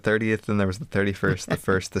from, like, the 30th, and there was the 31st, the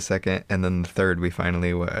 1st, the 2nd, and then the 3rd we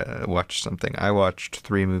finally watched something. I watched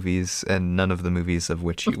 3 movies, and none of the movies of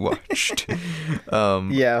which you watched.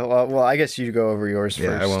 Yeah, well, I guess you go over yours first.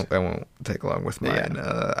 Yeah, I won't take long with mine.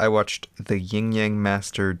 Yeah. I watched The Yin Yang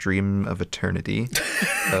Master Dream of Eternity.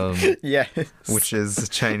 Yes. Which is a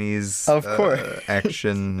Chinese of course.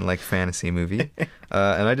 Action like fantasy movie.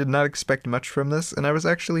 And I did not expect much from this, and I was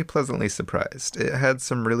actually pleasantly surprised. It had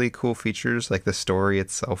some really cool features, like the story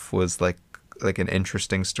itself was like an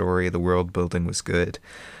interesting story. The world building was good.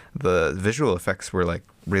 The visual effects were like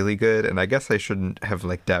really good, and I guess I shouldn't have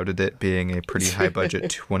like doubted it being a pretty high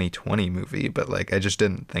budget 2020 movie, but like I just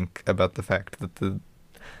didn't think about the fact that the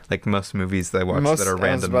like most movies that I watch that are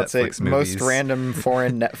random Netflix movies. Most random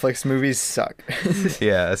foreign Netflix movies suck.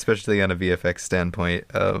 Yeah, especially on a VFX standpoint.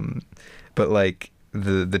 But like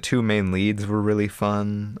the 2 main leads were really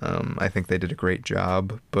fun. I think they did a great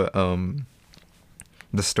job, but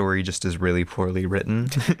the story just is really poorly written.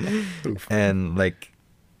 And like,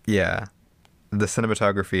 yeah, the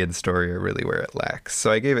cinematography and the story are really where it lacks.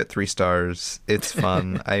 So I gave it 3 stars. It's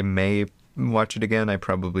fun. I may watch it again. I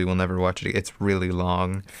probably will never watch it. It's really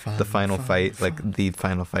long. The final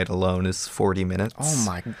fight alone is 40 minutes. Oh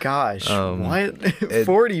my gosh. What?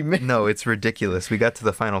 40 minutes? No, it's ridiculous. We got to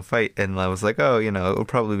the final fight and I was like, oh, it'll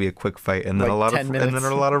probably be a quick fight, and then like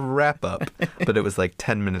a lot of wrap up. But it was like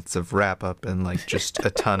 10 minutes of wrap up and like just a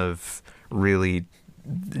ton of really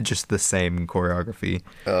just the same choreography.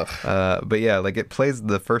 Ugh. But yeah, like it plays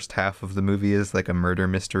the first half of the movie as like a murder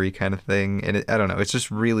mystery kind of thing, and I don't know, it's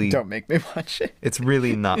just really Don't make me watch it. It's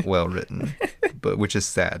really not well written, but which is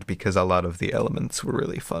sad because a lot of the elements were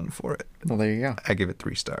really fun for it. Well, there you go. I give it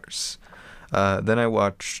 3 stars. Then I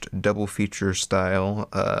watched double feature style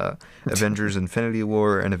Avengers Infinity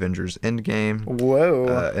War and Avengers Endgame.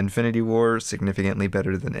 Whoa. Infinity War significantly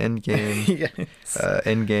better than Endgame. Yes.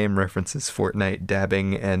 Endgame references Fortnite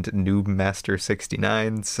dabbing and Noob Master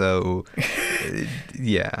 69. So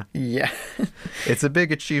yeah. Yeah. It's a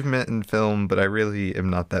big achievement in film, but I really am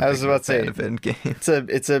not that big of a fan of Endgame.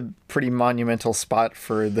 It's a pretty monumental spot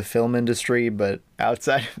for the film industry, but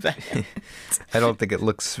outside of that, I don't think it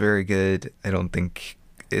looks very good. I don't think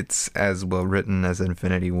it's as well written as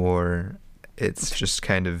Infinity War. It's just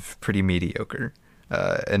kind of pretty mediocre.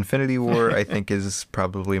 Infinity War, I think, is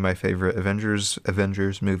probably my favorite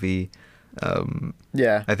Avengers movie.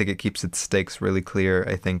 yeah, I think it keeps its stakes really clear.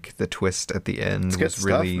 I think the twist at the end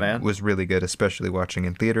was really good, especially watching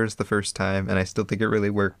in theaters the first time, and I still think it really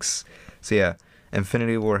works. So yeah,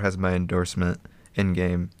 Infinity War has my endorsement.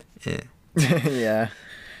 Endgame, yeah.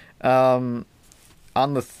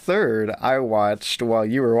 On the 3rd, I watched, while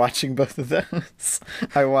you were watching both of those,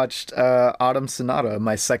 I watched Autumn Sonata,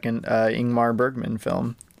 my second Ingmar Bergman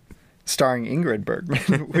film, starring Ingrid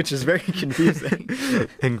Bergman, which is very confusing.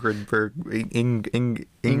 Ingrid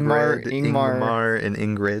Ingmar and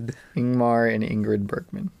Ingrid. Ingmar and Ingrid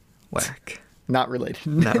Bergman. Whack. Not related.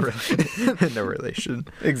 Not related. No relation.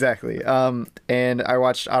 Exactly. And I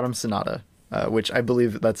watched Autumn Sonata, which I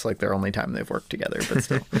believe that's like their only time they've worked together, but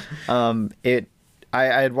still. I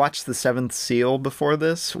had watched The Seventh Seal before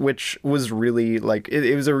this, which was really like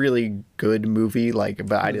it was a really good movie, like,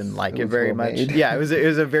 but I didn't like it very much. Yeah, it was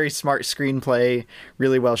a very smart screenplay,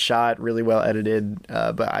 really well shot, really well edited,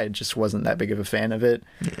 but I just wasn't that big of a fan of it.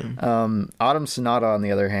 Yeah. Autumn Sonata, on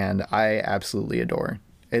the other hand, I absolutely adore.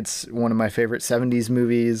 It's one of my favorite 70s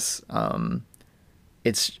movies.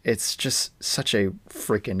 It's just such a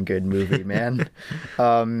freaking good movie, man.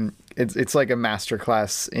 It's like a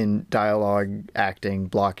masterclass in dialogue, acting,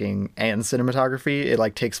 blocking, and cinematography. It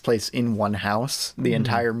like takes place in one house, the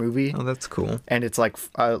entire movie. Oh, that's cool. And it's like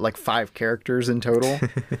 5 characters in total,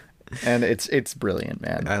 and it's brilliant,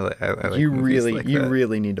 man. I like you that.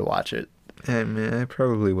 really need to watch it. I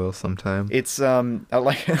probably will sometime. It's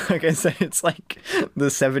like I said, it's like the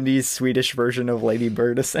 70s Swedish version of Lady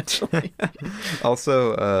Bird, essentially.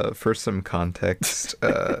 Also, for some context,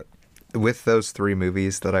 with those 3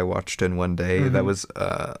 movies that I watched in one day, that was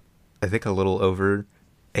I think a little over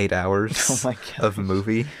 8 hours of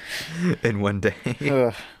movie in one day.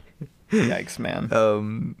 Ugh. Yikes,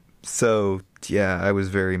 man. So yeah, I was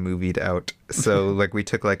very movied out. So like we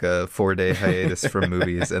took like a 4-day hiatus from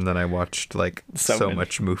movies, and then I watched like so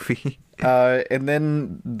much movie. And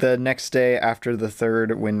then the next day after the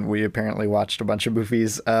 3rd, when we apparently watched a bunch of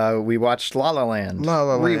movies, we watched La La Land. La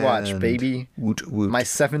La Land. Rewatch, baby. Woot woot. My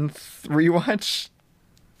 7th rewatch.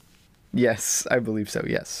 Yes, I believe so.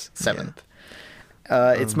 Yes, 7th.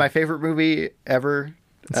 Yeah. It's my favorite movie ever.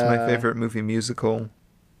 It's my favorite movie musical.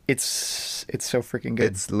 It's so freaking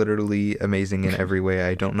good. It's literally amazing in every way.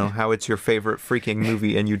 I don't know how it's your favorite freaking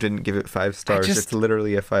movie and you didn't give it 5 stars. It's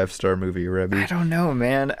literally a 5-star movie, Rebby. I don't know,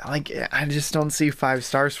 man. Like, I just don't see 5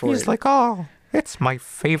 stars for it. He's like, oh, it's my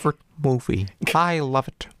favorite movie. I love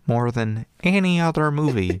it more than any other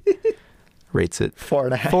movie. Rates it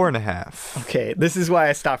 4.5. 4.5. Okay, this is why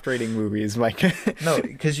I stopped rating movies, Mike. No,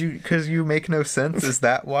 because you make no sense. Is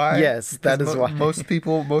that why? Yes, that is why. Most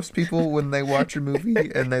people when they watch a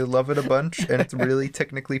movie and they love it a bunch and it's really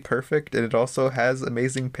technically perfect and it also has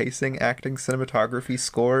amazing pacing, acting, cinematography,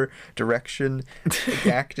 score, direction,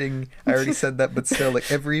 acting. I already said that, but still,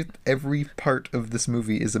 like every part of this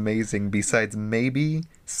movie is amazing. Besides maybe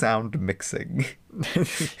sound mixing.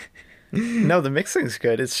 No, the mixing's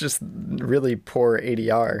good. It's just really poor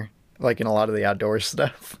ADR, like in a lot of the outdoor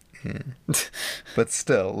stuff. Yeah. But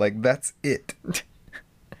still, like, that's it.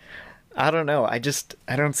 I don't know. I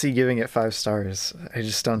don't see giving it 5 stars. I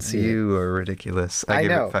just don't see You are ridiculous. I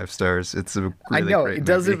give it 5 stars. It's a really I know, great it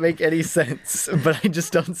doesn't movie. make any sense, but I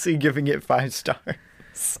just don't see giving it 5 stars.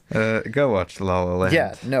 Go watch La La Land.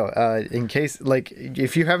 Yeah, no, in case, like,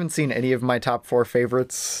 if you haven't seen any of my top 4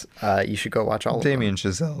 favorites, you should go watch all of them. Damien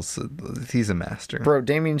Chazelle, he's a master. Bro,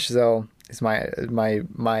 Damien Chazelle is my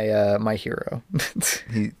hero.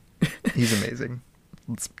 He's amazing.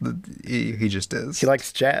 He just is. He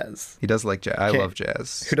likes jazz. He does like jazz. I love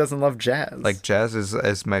jazz. Who doesn't love jazz? Like, jazz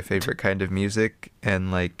is my favorite kind of music,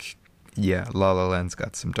 and like Yeah, La La Land's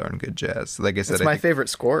got some darn good jazz. Like I said, it's my favorite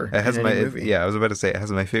score. It has my movie. Yeah, I was about to say it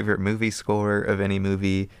has my favorite movie score of any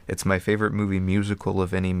movie. It's my favorite movie musical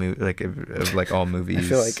of any movie, like all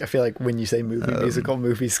movies. I feel like when you say movie musical,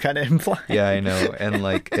 movies kind of imply. Yeah, I know, and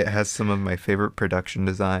like it has some of my favorite production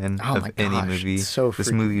design of any movie. So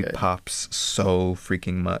this movie good. pops so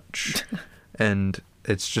freaking much, and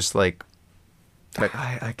it's just like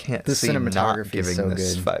I can't the see cinematography not giving is so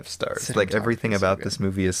this good. 5 stars. Like everything about this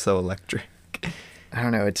movie is so electric. I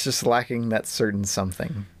don't know. It's just lacking that certain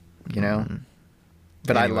something, you know.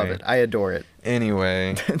 But anyway. I love it. I adore it.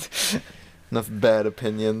 Anyway, enough bad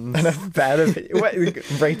opinions. Enough bad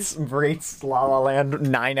opinions. Rates La La Land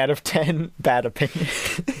 9 out of 10. Bad opinion.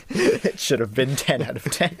 It should have been 10 out of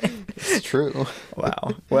 10. It's true.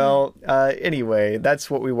 Wow. Well, anyway,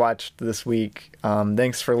 that's what we watched this week.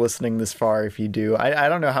 Thanks for listening this far. If you do, I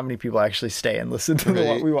don't know how many people actually stay and listen to the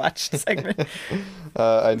What We Watched segment.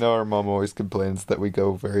 I know our mom always complains that we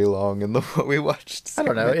go very long in the What We Watched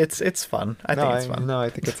segment. I don't know. It's fun. I think it's fun. No, I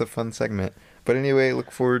think it's a fun segment. But anyway,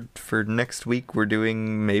 look forward for next week. We're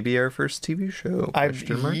doing maybe our first TV show.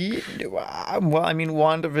 Well, I mean,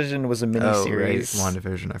 WandaVision was a miniseries. Oh, right.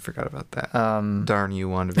 WandaVision. I forgot about that. Darn you,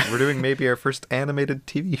 WandaVision. We're doing maybe our first animated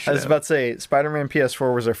TV show. I was about to say, Spider-Man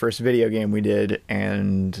PS4 was our first video game we did,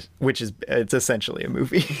 and it's essentially a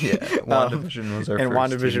movie. Yeah, WandaVision was our first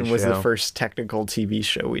WandaVision TV was show. the first technical TV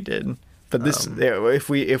show we did. But this,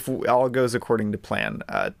 if all goes according to plan,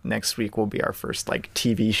 next week will be our first like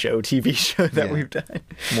TV show that we've done.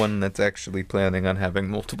 One that's actually planning on having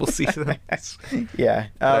multiple seasons. Yeah,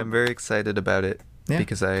 I'm very excited about it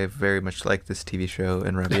because I very much like this TV show,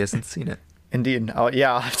 and Robbie hasn't seen it. Indeed. I'll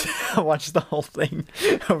have to watch the whole thing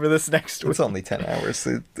over this next week. It's only 10 hours.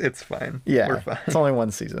 So it's fine. Yeah, we're fine. It's only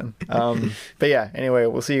one season. But yeah. Anyway,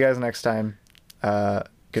 we'll see you guys next time.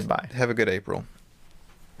 Goodbye. Have a good April.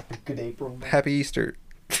 Good April. Happy Easter.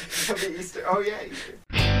 Happy Easter. Oh, yeah, Easter.